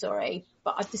so sorry,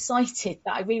 but I've decided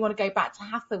that I really want to go back to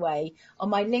Hathaway on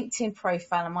my LinkedIn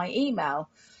profile and my email.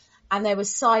 And there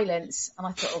was silence. And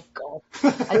I thought, oh, God.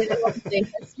 I didn't know what to do.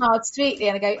 I smiled sweetly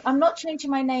and I go, I'm not changing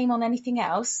my name on anything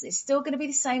else. It's still going to be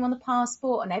the same on the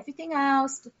passport and everything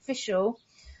else, official.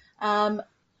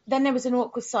 Then there was an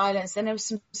awkward silence. Then there was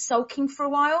some sulking for a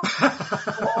while.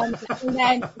 And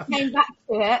then came back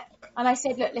to it. And I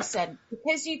said, look, listen,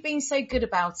 because you've been so good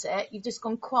about it, you've just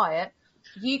gone quiet.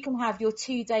 You can have your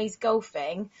 2 days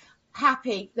golfing.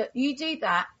 Happy that you do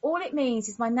that. All it means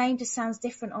is my name just sounds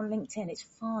different on LinkedIn. It's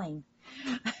fine.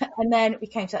 And then we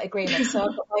came to that agreement. So I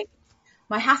got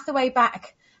my Hathaway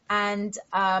back, and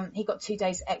he got 2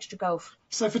 days extra golf.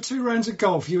 So for 2 rounds of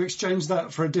golf, you exchanged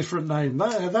that for a different name.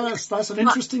 That's an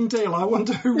interesting deal. I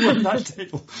wonder who won that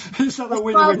deal. Is that a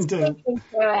win-win deal?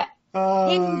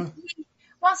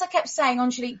 Once I kept saying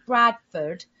Angelique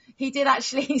Bradford, he did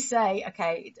actually say,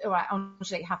 okay, all right,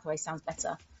 Angelique Hathaway sounds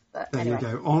better. But there anyway.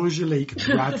 you go. Angelique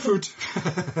Bradford.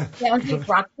 Yeah, Angelique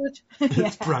Bradford.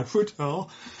 It's Bradford.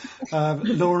 Oh.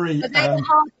 Laurie. But the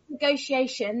hard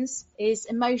negotiations is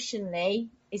internally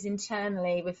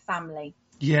with family.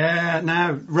 Yeah,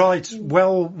 now, right.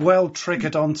 Well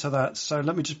triggered onto that. So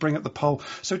let me just bring up the poll.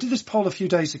 So I did this poll a few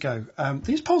days ago.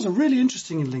 These polls are really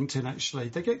interesting in LinkedIn, actually.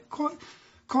 They get quite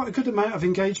a good amount of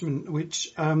engagement,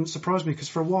 which surprised me, because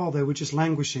for a while they were just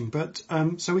languishing. But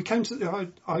so we came to,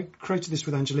 I created this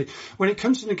with Angelique. When it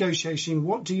comes to negotiating,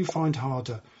 what do you find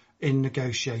harder in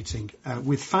negotiating?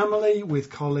 With family, with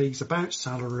colleagues, about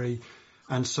salary,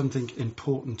 and something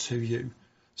important to you.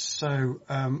 So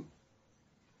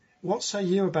what say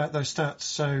you about those stats?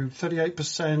 So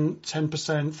 38%, 10%,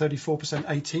 34%,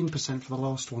 18% for the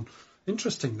last one.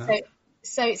 Interesting, that.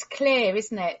 So it's clear,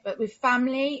 isn't it? But with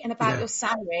family and about your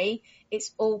salary,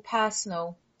 it's all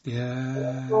personal.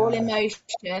 Yeah. It's all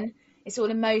emotion. It's all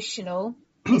emotional.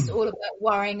 It's all about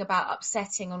worrying about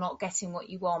upsetting or not getting what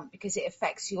you want, because it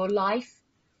affects your life.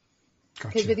 Gotcha.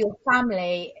 Because with your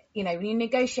family, when you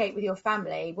negotiate with your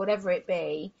family, whatever it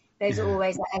be, there's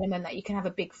always that element that you can have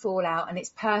a big fallout, and it's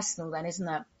personal then, isn't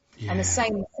it? Yeah. And the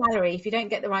same with salary. If you don't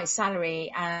get the right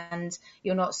salary and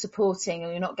you're not supporting, or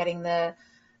you're not getting the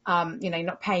you're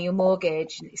not paying your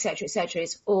mortgage, et cetera,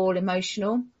 it's all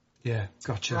emotional. Yeah,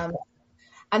 gotcha.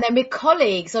 And then with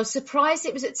colleagues, I was surprised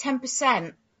it was at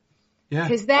 10%. Yeah.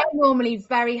 Because they're normally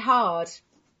very hard.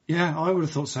 Yeah, I would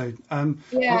have thought so.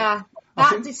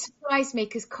 That did surprise me,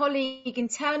 because colleague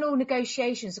internal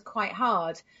negotiations are quite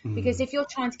hard. Because if you're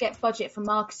trying to get budget for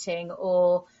marketing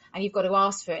and you've got to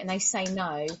ask for it and they say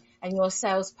no, and you're a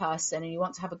salesperson and you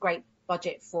want to have a great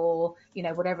budget for,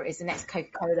 whatever it is, the next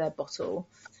Coca-Cola bottle,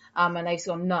 and they've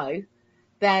gone no,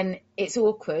 then it's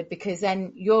awkward, because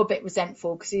then you're a bit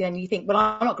resentful, because then you think, well,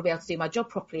 I'm not going to be able to do my job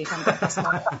properly if I'm going to invest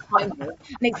my time. And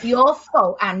it's your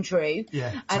fault, Andrew.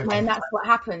 Yeah, and then that's what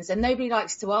happens. And nobody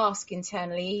likes to ask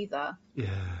internally either. Yeah.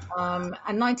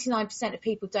 And 99% of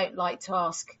people don't like to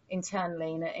ask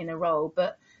internally in a role.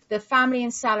 But the family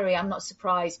and salary, I'm not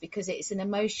surprised, because it's an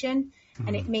emotion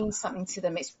and it means something to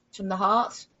them. It's from the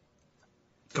heart.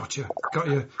 Gotcha. Got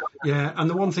you. Yeah. And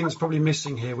the one thing that's probably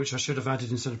missing here, which I should have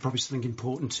added instead of probably something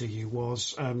important to you,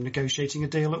 was negotiating a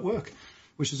deal at work,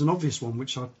 which is an obvious one,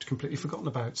 which I'd completely forgotten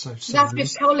about. So that's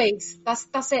with colleagues.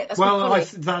 That's it.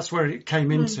 That's that's where it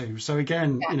came into. So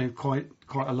again, quite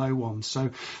a low one.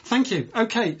 So thank you.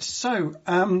 Okay. So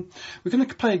we're going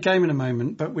to play a game in a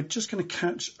moment, but we're just going to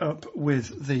catch up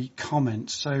with the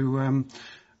comments. So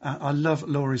I love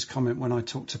Laurie's comment when I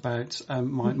talked about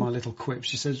my little quip.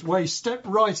 She says, "Way, step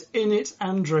right in it,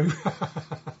 Andrew."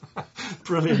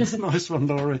 Brilliant. Nice one,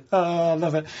 Laurie. I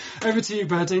love it. Over to you,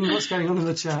 Berdine. What's going on in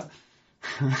the chat?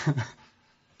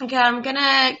 Okay, I'm going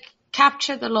to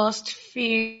capture the last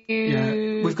few.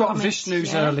 Yeah, we've got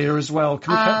Vishnu's earlier as well.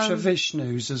 Can we capture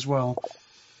Vishnu's as well?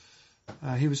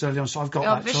 He was early on, so I've got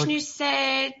that. Vishnu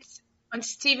said... On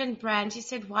Stephen Brand, he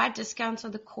said, why discounts are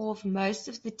the core of most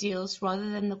of the deals rather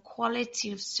than the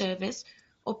quality of service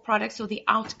or products or the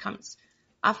outcomes.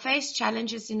 I face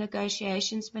challenges in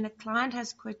negotiations when a client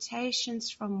has quotations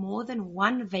from more than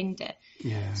one vendor.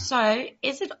 Yeah. So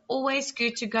is it always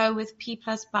good to go with P+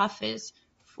 buffers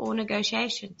for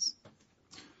negotiations?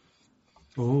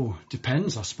 Oh,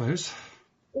 depends, I suppose.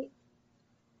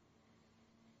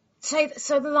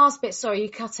 So the last bit, sorry, you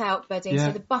cut out, Bedding. Yeah.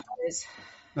 So the buffers.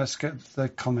 Let's get the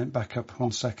comment back up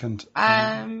 1 second.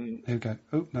 Here we go.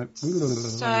 Oh, no. So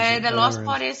the last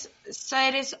part is, so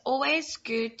it is always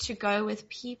good to go with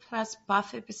P plus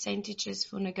buffer percentages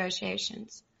for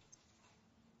negotiations.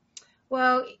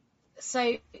 Well,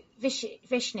 so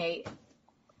Vishnu,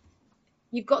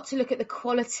 you've got to look at the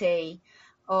quality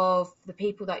of the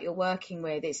people that you're working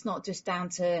with. It's not just down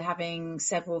to having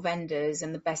several vendors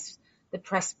and the best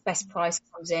price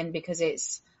comes in because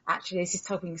it's actually, this is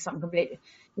talking something completely,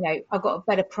 I've got a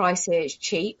better price here, it's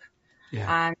cheap.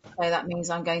 Yeah. And so that means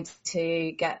I'm going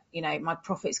to get, my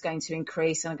profit's going to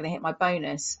increase and I'm going to hit my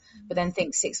bonus. But then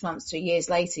think 6 months to years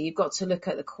later, you've got to look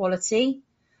at the quality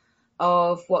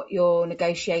of what you're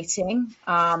negotiating.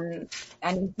 And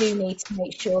you do need to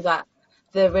make sure that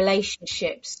the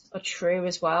relationships are true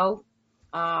as well,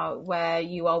 where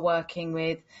you are working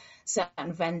with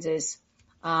certain vendors.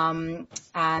 And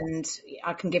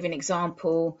I can give an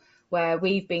example where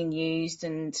we've been used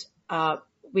and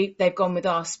they've gone with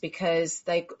us because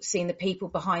they've seen the people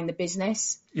behind the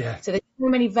business. Yeah. So there's so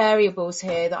many variables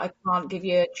here that I can't give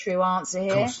you a true answer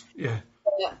here. Of course. Yeah.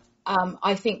 But,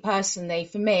 I think personally,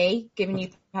 for me, giving you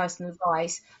personal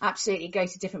advice, absolutely go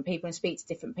to different people and speak to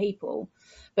different people,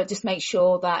 but just make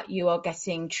sure that you are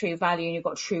getting true value and you've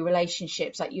got true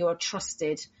relationships, that you are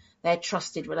trusted. They're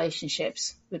trusted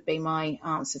relationships would be my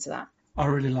answer to that. I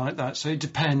really like that. So it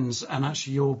depends, and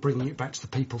actually you're bringing it back to the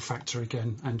people factor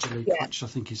again, Angelique, which I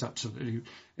think is absolutely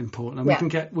important. And we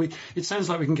can it sounds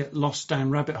like we can get lost down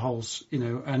rabbit holes,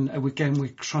 and again, we're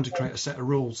trying to create a set of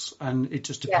rules, and it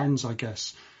just depends, I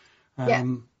guess.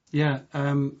 Berdine,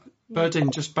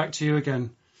 just back to you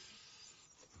again.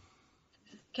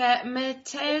 Okay,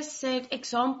 Matthias said,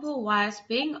 example-wise,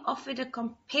 being offered a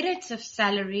competitive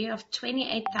salary of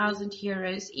 28,000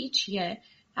 euros each year,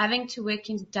 having to work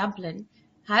in Dublin,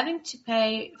 having to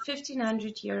pay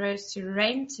 1,500 euros to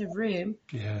rent a room,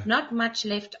 not much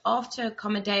left after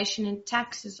accommodation and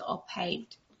taxes are paid.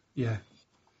 Yeah.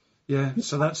 Yeah,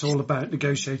 so that's all about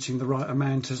negotiating the right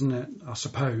amount, isn't it, I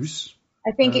suppose?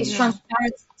 I think it's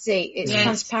transparency. It's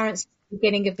transparency at the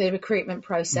beginning of the recruitment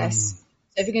process.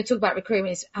 So if you're going to talk about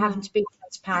recruitment, it's having to be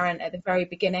transparent at the very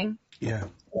beginning. Yeah.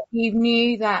 You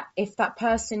knew that if that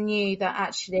person knew that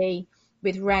actually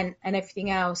with rent and everything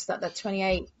else, that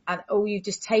 28, and you've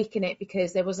just taken it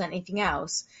because there wasn't anything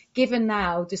else. Given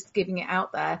now, just giving it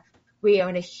out there, we are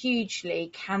in a hugely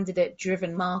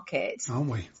candidate-driven market. Aren't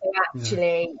we? So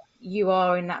actually, you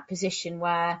are in that position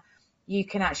where you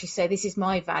can actually say, this is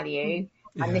my value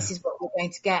and this is what we're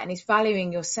going to get. And it's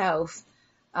valuing yourself.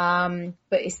 But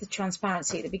it's the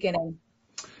transparency at the beginning.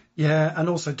 Yeah, and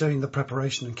also doing the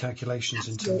preparation and calculations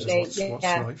in terms of what's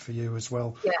right for you as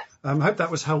well. Yeah. I hope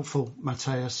that was helpful,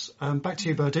 Matthias. Back to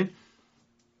you, Berdine.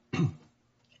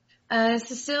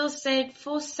 Cecile said,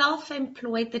 for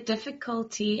self-employed, the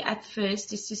difficulty at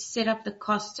first is to set up the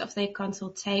cost of their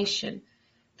consultation,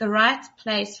 the right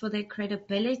place for their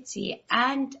credibility,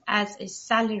 and as a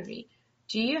salary.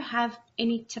 Do you have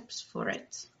any tips for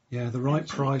it? Yeah, the right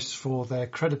price for their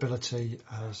credibility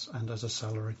as a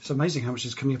salary. It's amazing how much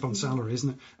is coming up on salary, isn't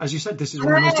it? As you said, this is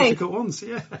one of the most difficult ones.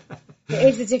 Yeah,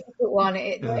 it is a difficult one.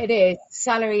 It is.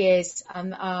 Salary is,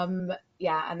 and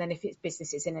then if it's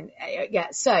businesses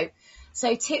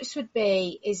So tips would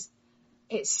be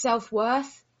it's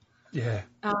self-worth. Yeah.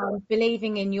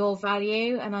 Believing in your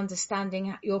value and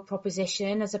understanding your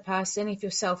proposition as a person if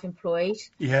you're self-employed.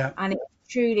 Yeah. And it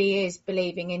truly is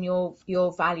believing in your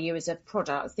value as a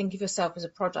product. Think of yourself as a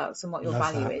product and what your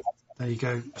value is. There you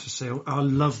go, Cecile. I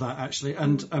love that, actually.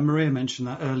 And Maria mentioned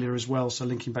that earlier as well, so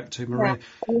linking back to Maria.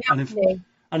 Yeah,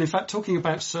 and in fact, talking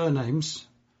about surnames,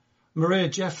 Maria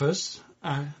Jeffers...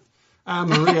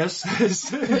 Maria says,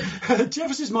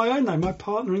 Jeffers is my own name. My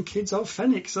partner and kids are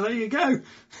Fenwick. So there you go.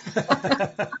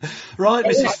 Right,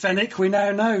 Mrs. Fenwick, we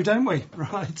now know, don't we?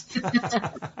 Right.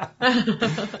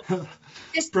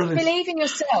 Just believe in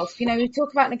yourself. We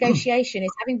talk about negotiation.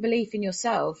 It's having belief in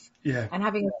yourself. Yeah. And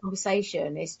having a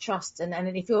conversation is trust. And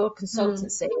if you're a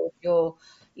consultancy, or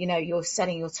if you're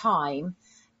selling your time,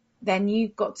 then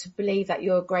you've got to believe that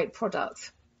you're a great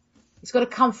product. It's got to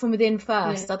come from within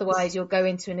first. Yeah. Otherwise, you'll go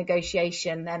into a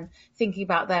negotiation and thinking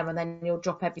about them, and then you'll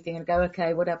drop everything and go,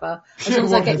 okay, whatever. As long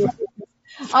as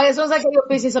I get your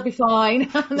business, I'll be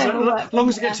fine. As long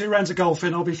as I get 2 rounds of golf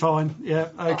in, I'll be fine. Yeah,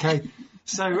 okay.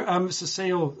 So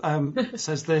Cecile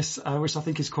says this, which I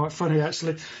think is quite funny,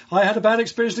 actually. I had a bad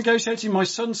experience negotiating my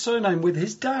son's surname with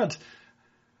his dad.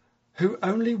 who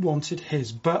only wanted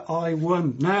his, but I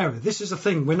won. Now, this is a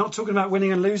thing. We're not talking about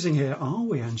winning and losing here, are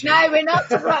we, Angela? No, we're not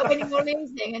talking about winning or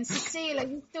losing. And Cecile, are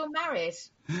you still married?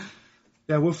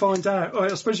 Yeah, we'll find out.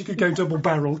 I suppose you could go double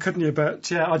barrel, couldn't you? But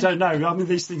yeah, I don't know. I mean,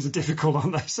 these things are difficult,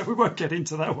 aren't they? So we won't get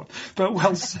into that one. But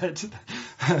well said,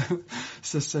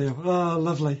 Cecile. Oh,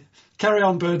 lovely. Carry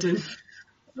on, Birdie.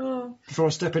 Oh. Before I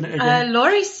step in it again.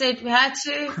 Laurie said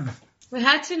we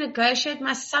had to negotiate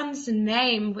my son's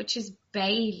name, which is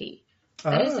Bailey.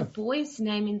 That is a boy's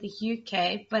name in the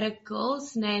UK, but a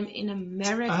girl's name in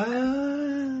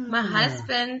America. My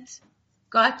husband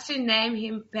got to name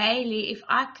him Bailey if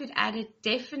I could add a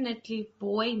definitely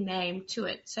boy name to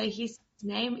it. So his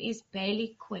name is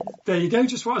Bailey Quinn. There you go.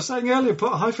 Just what I was saying earlier.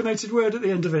 Put a hyphenated word at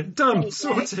the end of it. Done.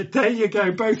 Sorted. There you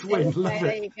go. Both win. Love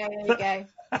it. There you go.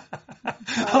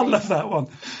 I love that one.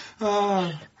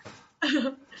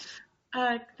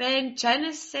 Then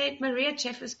Jonas said, Maria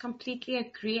Jeffers, completely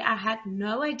agree. I had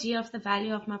no idea of the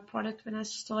value of my product when I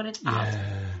started out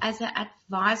as an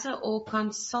advisor or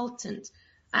consultant.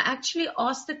 I actually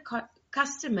asked the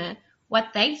customer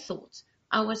what they thought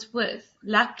I was worth.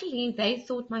 Luckily, they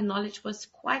thought my knowledge was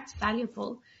quite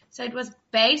valuable. So it was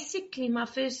basically my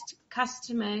first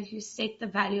customer who set the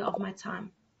value of my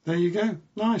time. There you go.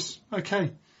 Nice.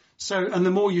 Okay. So, and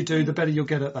the more you do, the better you'll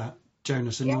get at that,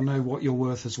 Jonas, and you'll know what you're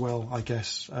worth as well, I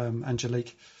guess,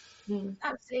 Angelique.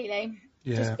 Absolutely.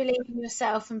 Yeah. Just believe in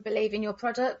yourself and believe in your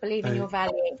product, believe in your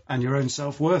value. And your own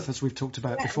self-worth, as we've talked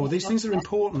about before. These things are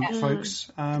important,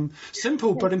 folks.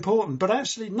 Simple but important, but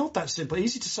actually not that simple.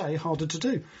 Easy to say, harder to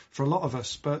do for a lot of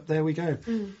us, but there we go.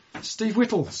 Steve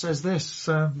Whittle says this.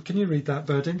 Can you read that,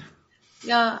 Birdin?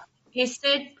 Yeah. He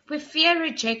said, we fear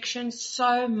rejection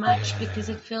so much because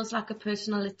it feels like a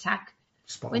personal attack.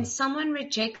 When someone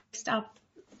rejects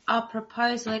our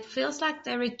proposal, it feels like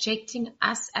they're rejecting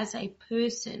us as a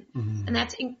person. And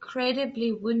that's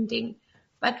incredibly wounding.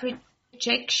 But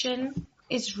rejection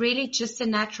is really just a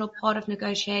natural part of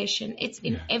negotiation. It's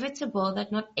inevitable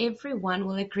that not everyone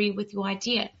will agree with your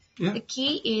idea. The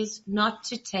key is not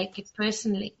to take it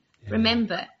personally.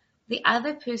 Remember, the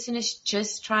other person is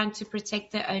just trying to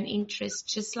protect their own interests,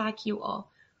 just like you are.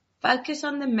 Focus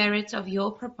on the merits of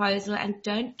your proposal and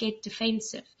don't get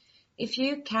defensive. If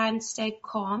you can stay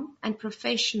calm and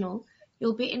professional,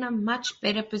 you'll be in a much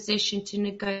better position to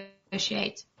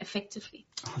negotiate effectively.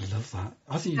 I love that.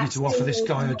 I think you need to offer this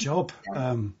guy a job.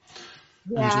 Absolutely,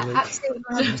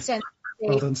 100%.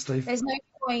 Well done, Steve. There's no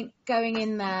point going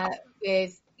in there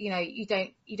with, you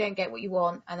don't get what you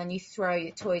want, and then you throw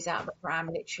your toys out of the pram,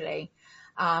 literally,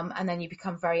 and then you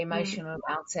become very emotional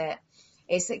about it.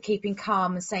 It's that keeping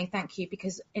calm and saying thank you,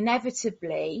 because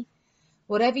inevitably,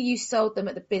 whatever you sold them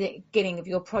at the beginning of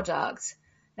your product,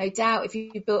 no doubt if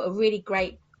you built a really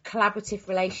great collaborative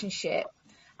relationship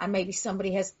and maybe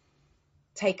somebody has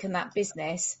taken that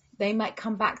business, they might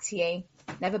come back to you.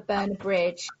 Never burn a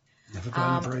bridge. Never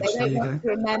burn a bridge. They don't want to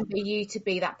remember you to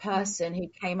be that person who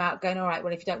came out going, all right,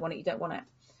 well, if you don't want it, you don't want it.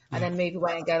 And then move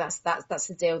away and go, that's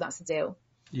the deal, that's the deal.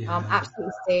 Yeah.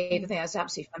 Absolutely, Steve. I think that's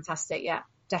absolutely fantastic. Yeah,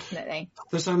 definitely.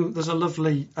 There's a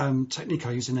lovely technique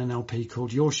I use in NLP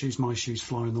called your shoes, my shoes,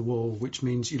 fly on the wall, which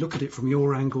means you look at it from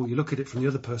your angle, you look at it from the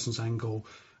other person's angle,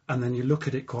 and then you look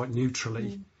at it quite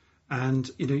neutrally.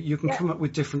 And, you can come up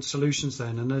with different solutions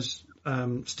then. And as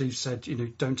Steve said,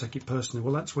 don't take it personally.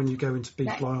 Well, that's when you go into be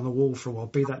fly on the wall for a while,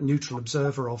 be that neutral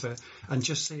observer of it, and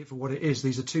just see it for what it is.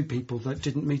 These are two people that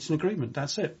didn't meet an agreement.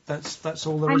 That's it. That's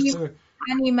all there is to it.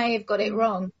 And you may have got it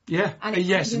wrong. Yeah. And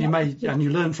you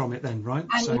learn from it then, right?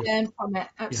 And you learn from it.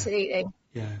 Absolutely.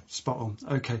 Yeah. Spot on.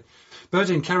 Okay.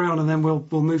 Birdie, carry on, and then we'll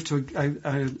move to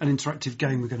an interactive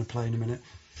game we're going to play in a minute.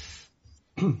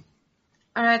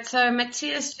 All right, so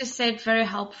Matthias just said, very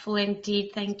helpful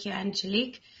indeed. Thank you,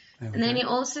 Angelique. And then he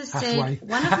also said,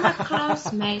 one of my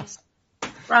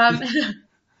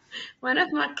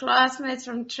classmates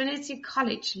from Trinity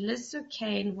College, Liz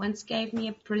O'Kane, once gave me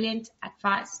a brilliant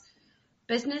advice.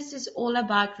 Business is all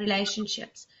about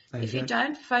relationships. If you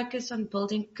don't focus on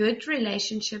building good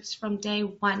relationships from day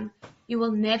one, you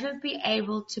will never be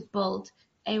able to build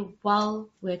a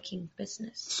well-working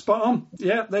business. Spot on.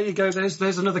 Yeah, there you go.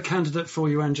 There's another candidate for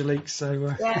you, Angelique.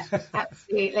 So yeah,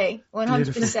 absolutely,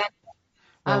 100%.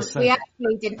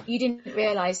 You didn't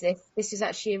realise this. This is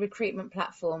actually a recruitment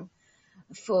platform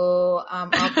for our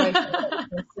growth.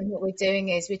 And what we're doing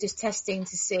is we're just testing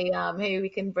to see who we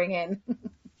can bring in.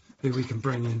 Who we can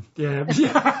bring in. Yeah.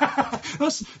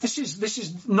 This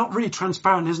is not really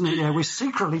transparent, isn't it? Yeah, we're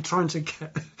secretly trying to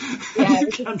get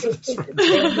candidates.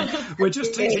 We're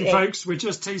just teasing, folks. We're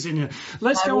just teasing you.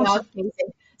 Let's go on.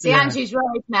 See, Andrew's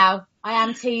right now. I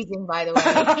am teasing, by the way.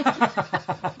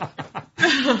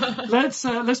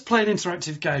 let's play an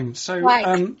interactive game. So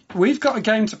Right. we've got a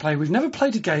game to play. We've never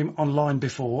played a game online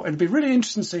before, and it'd be really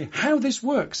interesting to see how this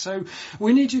works. So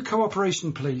we need your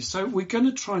cooperation, please. So we're going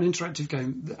to try an interactive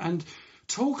game, and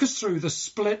talk us through the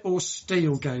split or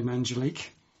steal game,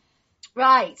 Angelique.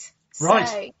 Right. Right.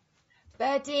 So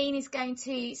Berdine is going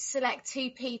to select two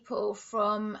people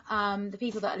from the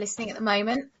people that are listening at the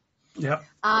moment. Yeah.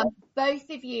 Both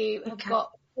of you have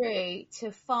got through to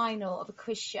a final of a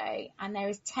quiz show, and there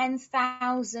is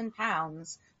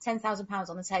 £10,000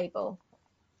 on the table.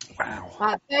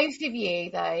 Wow. Both of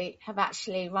you, though, have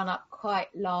actually run up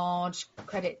quite large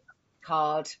credit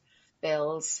card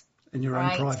bills. In your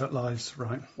own private lives,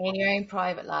 right? In your own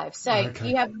private lives. So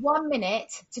you have 1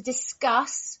 minute to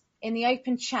discuss in the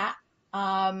open chat.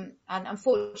 And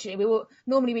unfortunately,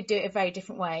 normally we'd do it a very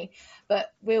different way, but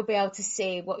we'll be able to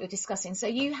see what you're discussing. So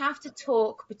you have to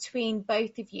talk between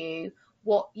both of you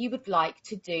what you would like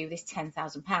to do with this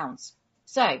 £10,000.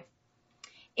 So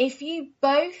if you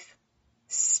both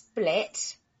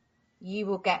split, you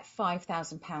will get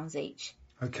 £5,000 each.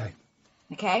 Okay.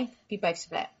 Okay? If you both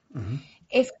split. Mm-hmm.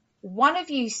 If one of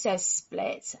you says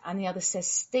split and the other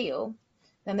says steal,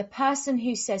 then the person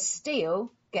who says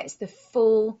steal gets the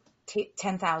full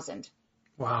 10,000.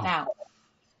 Wow. Now,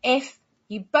 if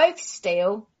you both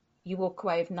steal, you walk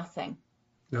away with nothing.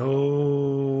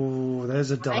 Oh,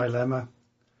 there's a dilemma.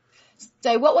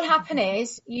 So what will happen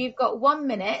is you've got 1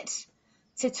 minute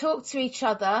to talk to each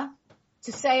other,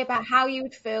 to say about how you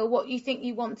would feel, what you think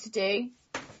you want to do,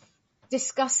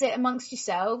 discuss it amongst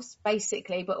yourselves,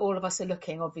 basically, but all of us are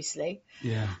looking, obviously.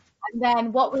 Yeah. And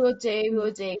then what we will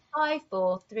do 5,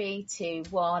 4, 3, 2,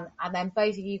 1, and then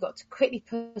both of you got to quickly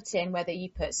put in whether you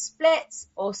put split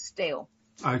or steal.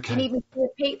 Okay. Do you need me to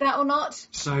repeat that or not?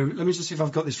 So let me just see if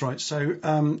I've got this right.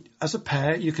 So as a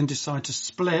pair, you can decide to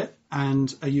split,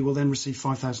 and you will then receive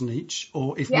 5,000 each.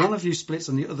 Or if one of you splits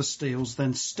and the other steals,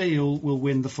 then steal will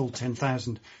win the full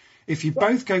 10,000. If you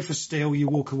both go for steal, you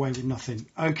walk away with nothing.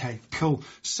 Okay, cool.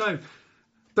 So,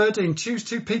 Berdine, choose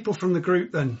two people from the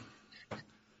group then.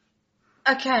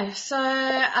 Okay,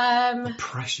 so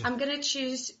Pressure. I'm going to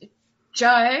choose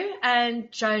Joe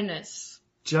and Jonas.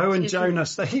 Joe and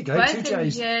Jonas. There you go, Both two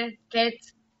J's. Get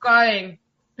going.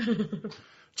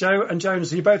 Joe and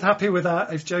Jonas, are you both happy with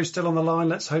that? If Joe's still on the line,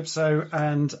 let's hope so.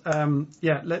 And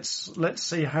let's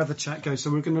see how the chat goes. So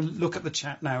we're going to look at the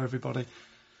chat now, everybody.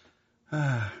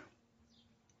 So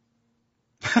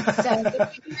give him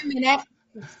a minute.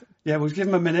 Yeah, we'll give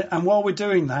him a minute. And while we're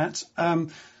doing that,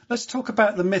 let's talk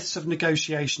about the myths of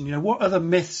negotiation. You know, what other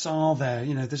myths are there?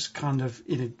 You know, this kind of,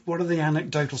 what are the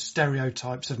anecdotal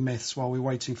stereotypes of myths while we're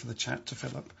waiting for the chat to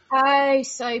fill up? Oh,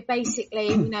 so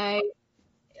basically,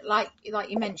 like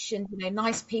you mentioned,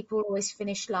 nice people always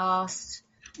finish last.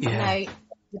 Yeah.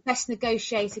 The best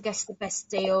negotiator gets the best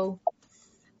deal.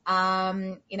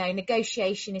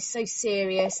 Negotiation is so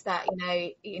serious that,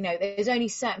 there's only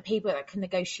certain people that can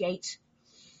negotiate.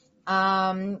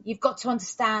 You've got to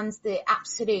understand the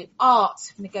absolute art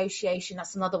of negotiation.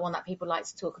 That's another one that people like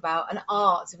to talk about, an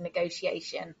art of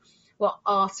negotiation. What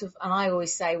art of, and I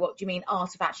always say, what do you mean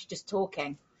art of actually just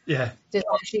talking? Yeah. Just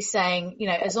actually saying,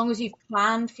 as long as you've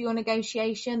planned for your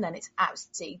negotiation, then it's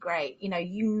absolutely great.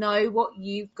 You know what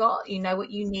you've got, you know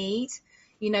what you need,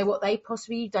 you know what they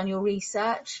possibly, you've done your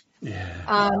research.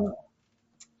 Yeah.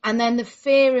 And then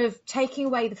taking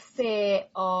away the fear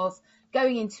of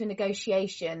going into a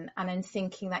negotiation and then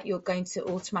thinking that you're going to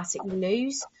automatically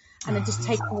lose, and then just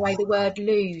taking away the word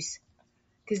lose,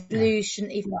 because lose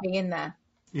shouldn't even be in there.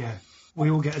 Yeah. We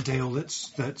all get a deal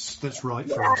that's right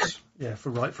for us. Yeah,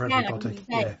 right for everybody.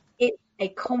 Yeah. It's a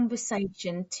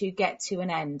conversation to get to an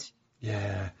end.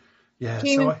 Yeah. Yeah.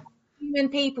 Human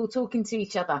people talking to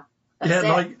each other.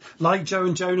 That's like Joe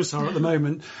and Jonas are at the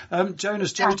moment.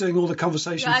 Joe's doing all the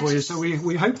conversation for you, so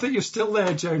we hope that you're still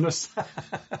there, Jonas.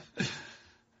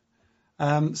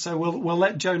 So we'll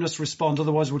let Jonas respond,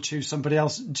 otherwise we'll choose somebody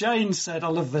else. Jane said, I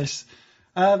love this.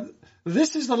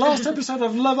 This is the last episode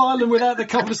of Love Island without the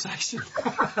conversation.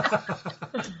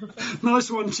 Nice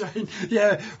one, Jane.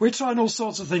 Yeah, we're trying all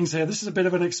sorts of things here. This is a bit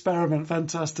of an experiment.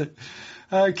 Fantastic.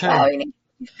 Okay.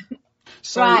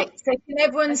 Right, so can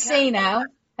everyone see now?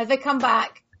 Have they come back?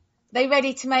 Are they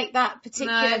ready to make that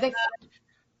particular... No.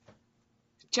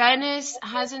 Jonas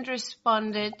hasn't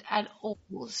responded at all.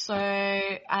 So,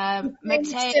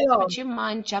 Matthias, would you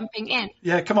mind jumping in?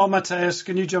 Yeah, come on, Matthias.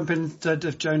 Can you jump in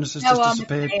if Jonas has just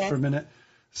disappeared for a minute?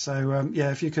 So,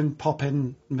 if you can pop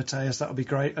in, Matthias, that would be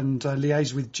great. And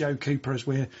liaise with Joe Cooper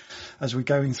as we're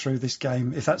going through this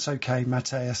game, if that's okay,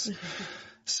 Matthias.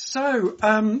 So,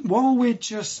 while we're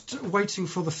just waiting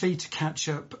for the feed to catch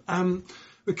up,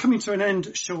 we're coming to an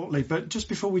end shortly, but just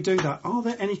before we do that, are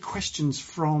there any questions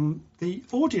from the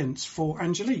audience for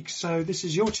Angelique? So this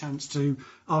is your chance to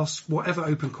ask whatever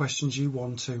open questions you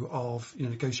want to of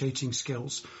negotiating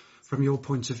skills from your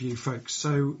point of view, folks.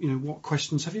 So, what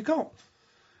questions have you got?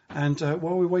 And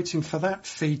while we're waiting for that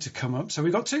feed to come up, so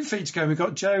we've got 2 feeds going. We've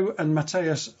got Joe and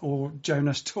Matthias or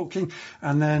Jonas talking,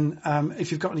 and then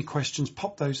if you've got any questions,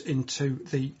 pop those into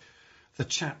the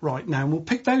chat right now, and we'll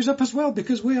pick those up as well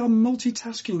because we are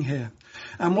multitasking here.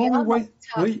 And while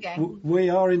we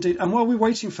are indeed. And while we're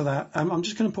waiting for that, I'm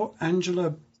just going to put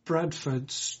Angela Bradford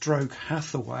stroke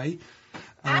Hathaway.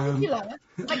 Angela,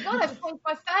 my God, I've changed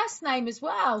my first name as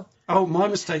well. Oh, my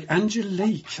mistake,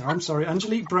 Angelique. I'm sorry,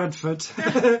 Angelique Bradford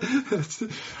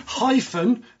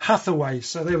hyphen Hathaway.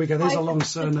 So there we go. There's a long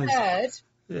surname.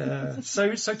 Yeah.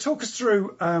 So talk us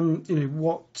through,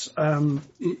 what.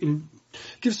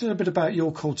 Give us a bit about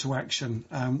your call to action.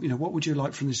 What would you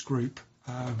like from this group,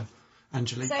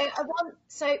 Angelique?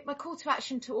 So my call to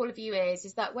action to all of you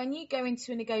is that when you go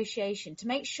into a negotiation, to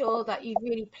make sure that you've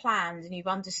really planned and you've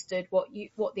understood what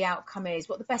the outcome is,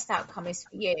 what the best outcome is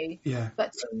for you. Yeah.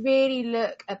 But to really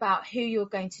look about who you're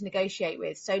going to negotiate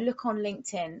with. So look on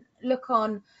LinkedIn, look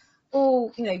on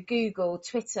all Google,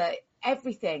 Twitter,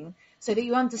 everything, so that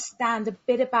you understand a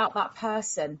bit about that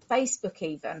person. Facebook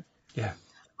even. Yeah.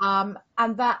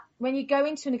 And that when you go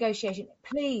into a negotiation,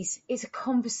 please, it's a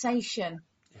conversation.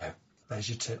 Yeah, there's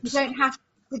your tips. You don't have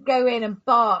to go in and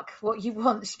bark what you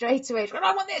want straight away.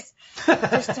 I want this.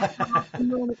 Just to have a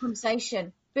normal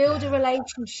conversation. Build a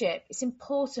relationship. It's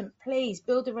important. Please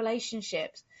build a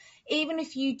relationship. Even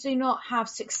if you do not have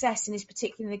success in this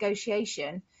particular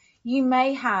negotiation, you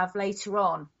may have later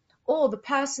on. Or the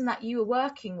person that you were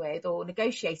working with or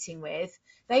negotiating with,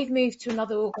 they've moved to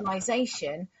another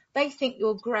organisation. They think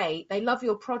you're great. They love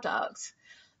your product,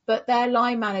 but their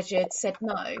line manager had said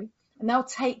no, and they'll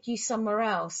take you somewhere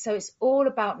else. So it's all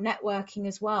about networking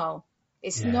as well.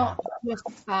 It's not just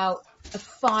about a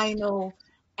final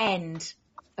end,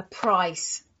 a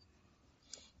price.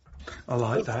 I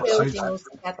like that.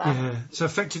 So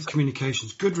effective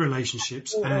communications, good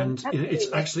relationships, and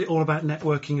it's actually all about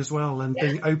networking as well, and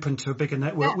being open to a bigger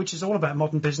network, which is all about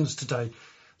modern business today.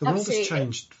 The world has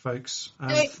changed, folks.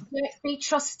 Don't be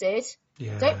trusted.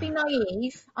 Yeah. Don't be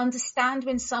naive. Understand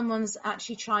when someone's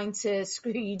actually trying to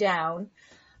screw you down,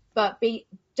 but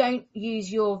don't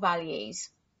use your values.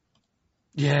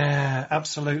 Yeah,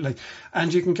 absolutely.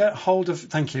 And you can get hold of,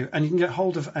 thank you, and you can get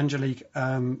hold of Angelique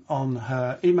on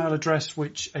her email address,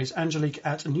 which is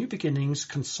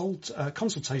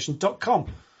angelique@newbeginningsconsultation.com.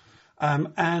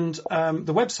 And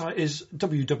the website is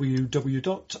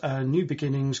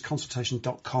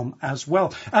www.newbeginningsconsultation.com as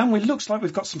well. And it looks like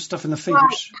we've got some stuff in the feed.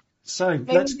 Right. So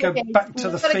let's go back to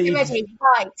the feed. Ready.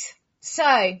 Right. So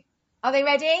are they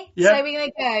ready? Yeah. So we're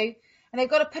going to go, and they've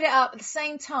got to put it up at the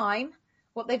same time.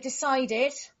 What they've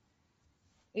decided,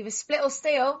 either split or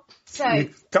steal. So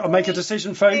you've got to make a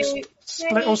decision, folks.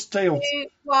 Split or steal. 2,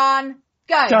 1,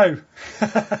 go. Go.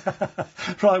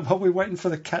 Right, while we're waiting for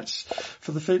the catch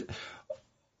for the feed.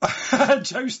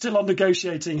 Joe's still on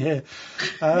negotiating here.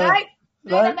 No.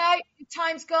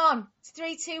 Time's gone. It's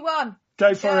 3, 2, 1.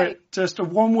 Go for it. Just a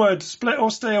one word. Split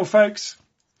or steal, folks.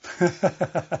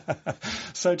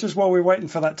 So just while we're waiting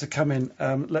for that to come in,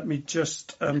 let me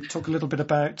just talk a little bit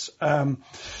about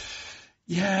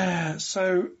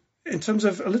so in terms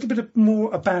of a little bit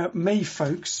more about me,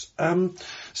 folks.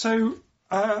 So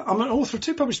I'm an author of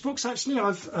 2 published books, actually. So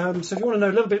if you want to know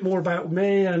a little bit more about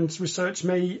me and research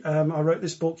me, I wrote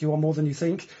this book, You Are More Than You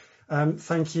Think.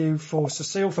 Thank you for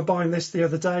Cecile for buying this the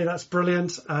other day. That's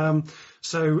brilliant.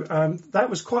 That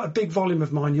was quite a big volume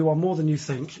of mine, You Are More Than You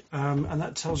Think, and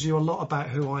that tells you a lot about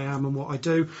who I am and what I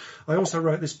do. I also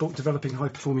wrote this book, Developing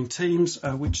High-Performing Teams,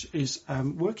 which is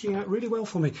working out really well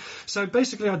for me. So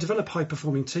basically, I develop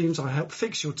high-performing teams. I help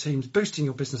fix your teams, boosting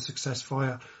your business success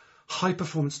via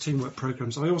high-performance teamwork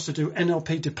programs. I also do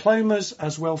NLP diplomas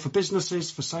as well for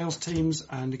businesses, for sales teams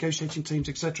and negotiating teams,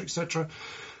 etc., etc.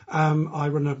 I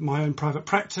run my own private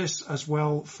practice as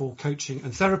well for coaching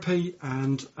and therapy,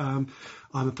 and I'm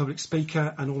a public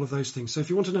speaker and all of those things. So if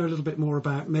you want to know a little bit more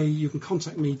about me, you can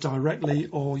contact me directly,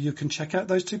 or you can check out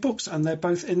those 2 books, and they're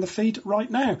both in the feed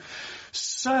right now.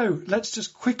 So let's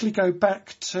just quickly go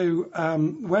back to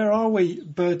where are we,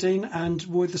 Berdine, and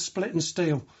with the split and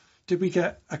steal? Did we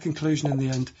get a conclusion in the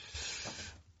end?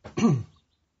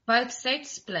 Both said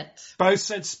split. Both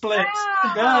said split.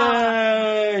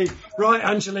 Yay! Right,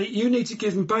 Angelique, you need to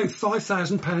give them both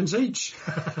 £5,000 each.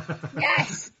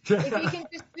 Yes. If you can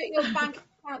just put your bank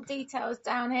account details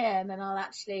down here, and then I'll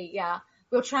actually,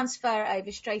 We'll transfer it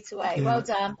over straight away. Yeah. Well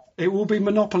done. It will be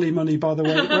Monopoly money, by the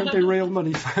way. It won't be real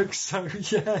money, folks. So,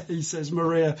 yeah, he says,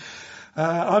 Maria.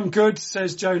 I'm good,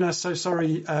 says Jonah. So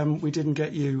sorry we didn't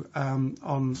get you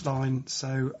online.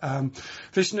 So,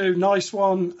 Vishnu, nice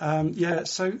one. Yeah,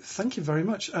 so thank you very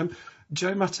much.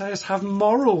 Joe Mateus, have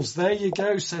morals. There you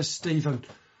go, says Stephen.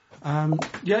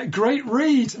 Yeah, great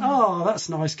read. Oh, that's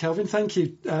nice, Kelvin. Thank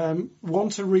you.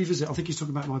 Want to revisit. I think he's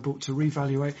talking about my book, To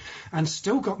Reevaluate, and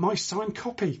still got my signed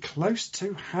copy close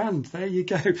to hand. There you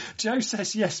go. Joe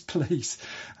says yes, please.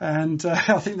 And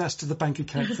I think that's to the bank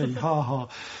account thing. Ha ha.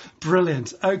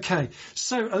 Brilliant. Okay.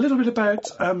 So a little bit about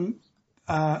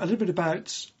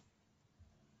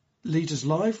Leaders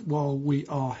Live while we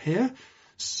are here.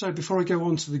 So before I go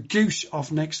on to the goosh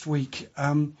of next week,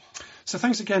 so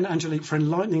thanks again, Angelique, for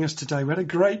enlightening us today. We had a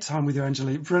great time with you,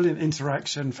 Angelique. Brilliant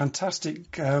interaction,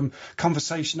 fantastic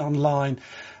conversation online.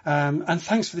 And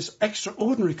thanks for this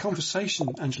extraordinary conversation,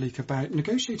 Angelique, about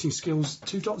negotiating skills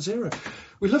 2.0.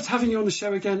 We loved having you on the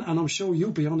show again, and I'm sure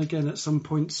you'll be on again at some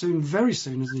point soon, very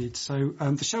soon indeed. So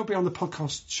the show will be on the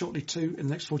podcast shortly too, in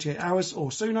the next 48 hours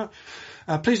or sooner.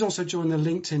 Please also join the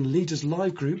LinkedIn Leaders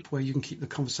Live group, where you can keep the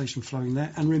conversation flowing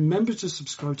there. And remember to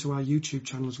subscribe to our YouTube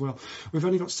channel as well. We've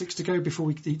only got 6 to go before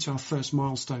we reach our first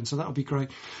milestone, so that'll be great.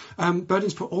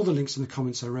 Bernard's put all the links in the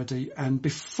comments already. And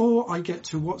before I get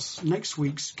to what's next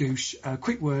week's goosh, a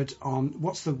quick word on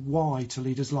what's the why to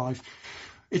Leaders Live.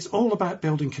 It's all about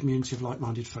building community of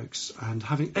like-minded folks and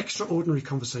having extraordinary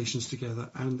conversations together.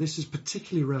 And this is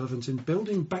particularly relevant in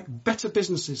building back better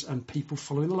businesses and people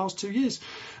following the last 2 years.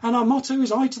 And our motto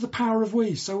is I to the power of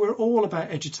we. So we're all about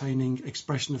edutaining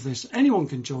expression of this. Anyone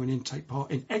can join in, take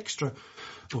part in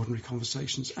extraordinary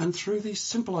conversations. And through these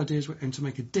simple ideas, we're aiming to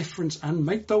make a difference and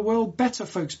make the world better,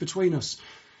 folks, between us.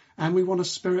 And we want a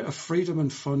spirit of freedom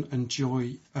and fun and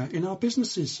joy in our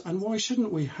businesses. And why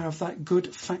shouldn't we have that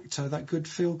good factor, that good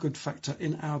feel-good factor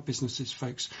in our businesses,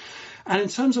 folks? And in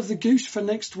terms of the goosh for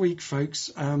next week,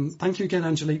 folks, thank you again,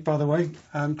 Angelique, by the way.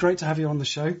 Great to have you on the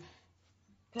show.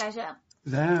 Pleasure.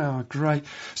 There, great.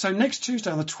 So next Tuesday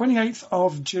on the 28th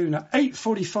of June at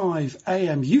 8:45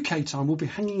 a.m. UK time, we'll be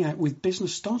hanging out with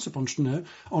business startup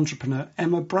entrepreneur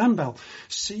Emma Bramwell,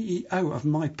 CEO of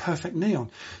My Perfect Neon.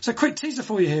 So quick teaser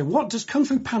for you here. What does Kung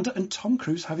Fu Panda and Tom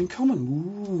Cruise have in common?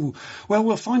 Ooh. Well,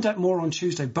 we'll find out more on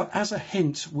Tuesday, but as a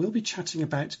hint, we'll be chatting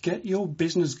about Get Your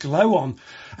Business Glow On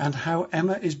and how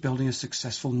Emma is building a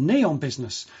successful neon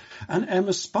business. And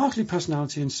Emma's sparkly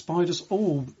personality inspired us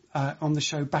all on the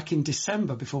show back in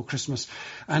December before Christmas,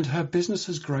 and her business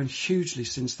has grown hugely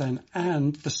since then.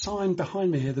 And the sign behind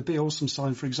me here, the Be Awesome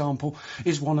sign, for example,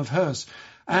 is one of hers.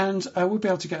 And we'll be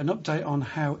able to get an update on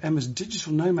how Emma's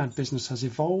digital nomad business has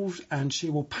evolved, and she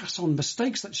will pass on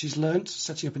mistakes that she's learnt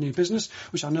setting up a new business,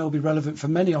 which I know will be relevant for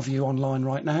many of you online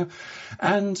right now,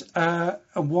 and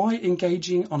why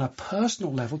engaging on a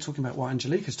personal level, talking about what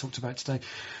Angelique has talked about today,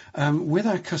 with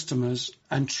our customers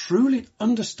and truly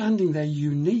understanding their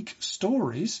unique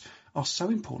stories are so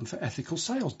important for ethical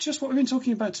sales. Just what we've been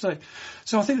talking about today.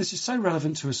 So I think this is so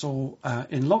relevant to us all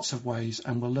in lots of ways,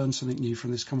 and we'll learn something new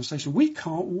from this conversation. We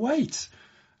can't wait.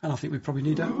 And I think we probably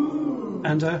need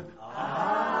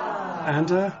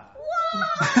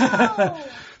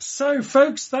So,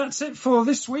 folks, that's it for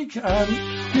this week. You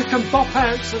can bop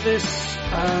out to this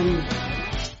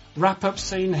wrap-up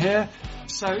scene here.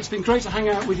 So it's been great to hang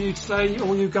out with you today,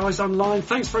 all you guys online.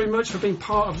 Thanks very much for being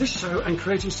part of this show and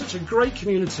creating such a great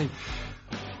community.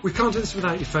 We can't do this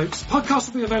without you, folks. Podcast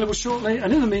will be available shortly,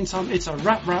 and in the meantime, it's a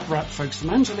wrap, folks, from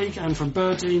Angelique and from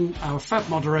Berdine, our fab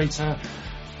moderator.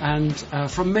 And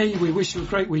from me, we wish you a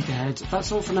great week ahead.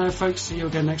 That's all for now, folks. See you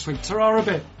again next week. Ta-ra a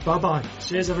bit. Bye-bye.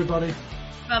 Cheers, everybody.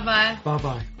 Bye-bye.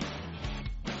 Bye-bye.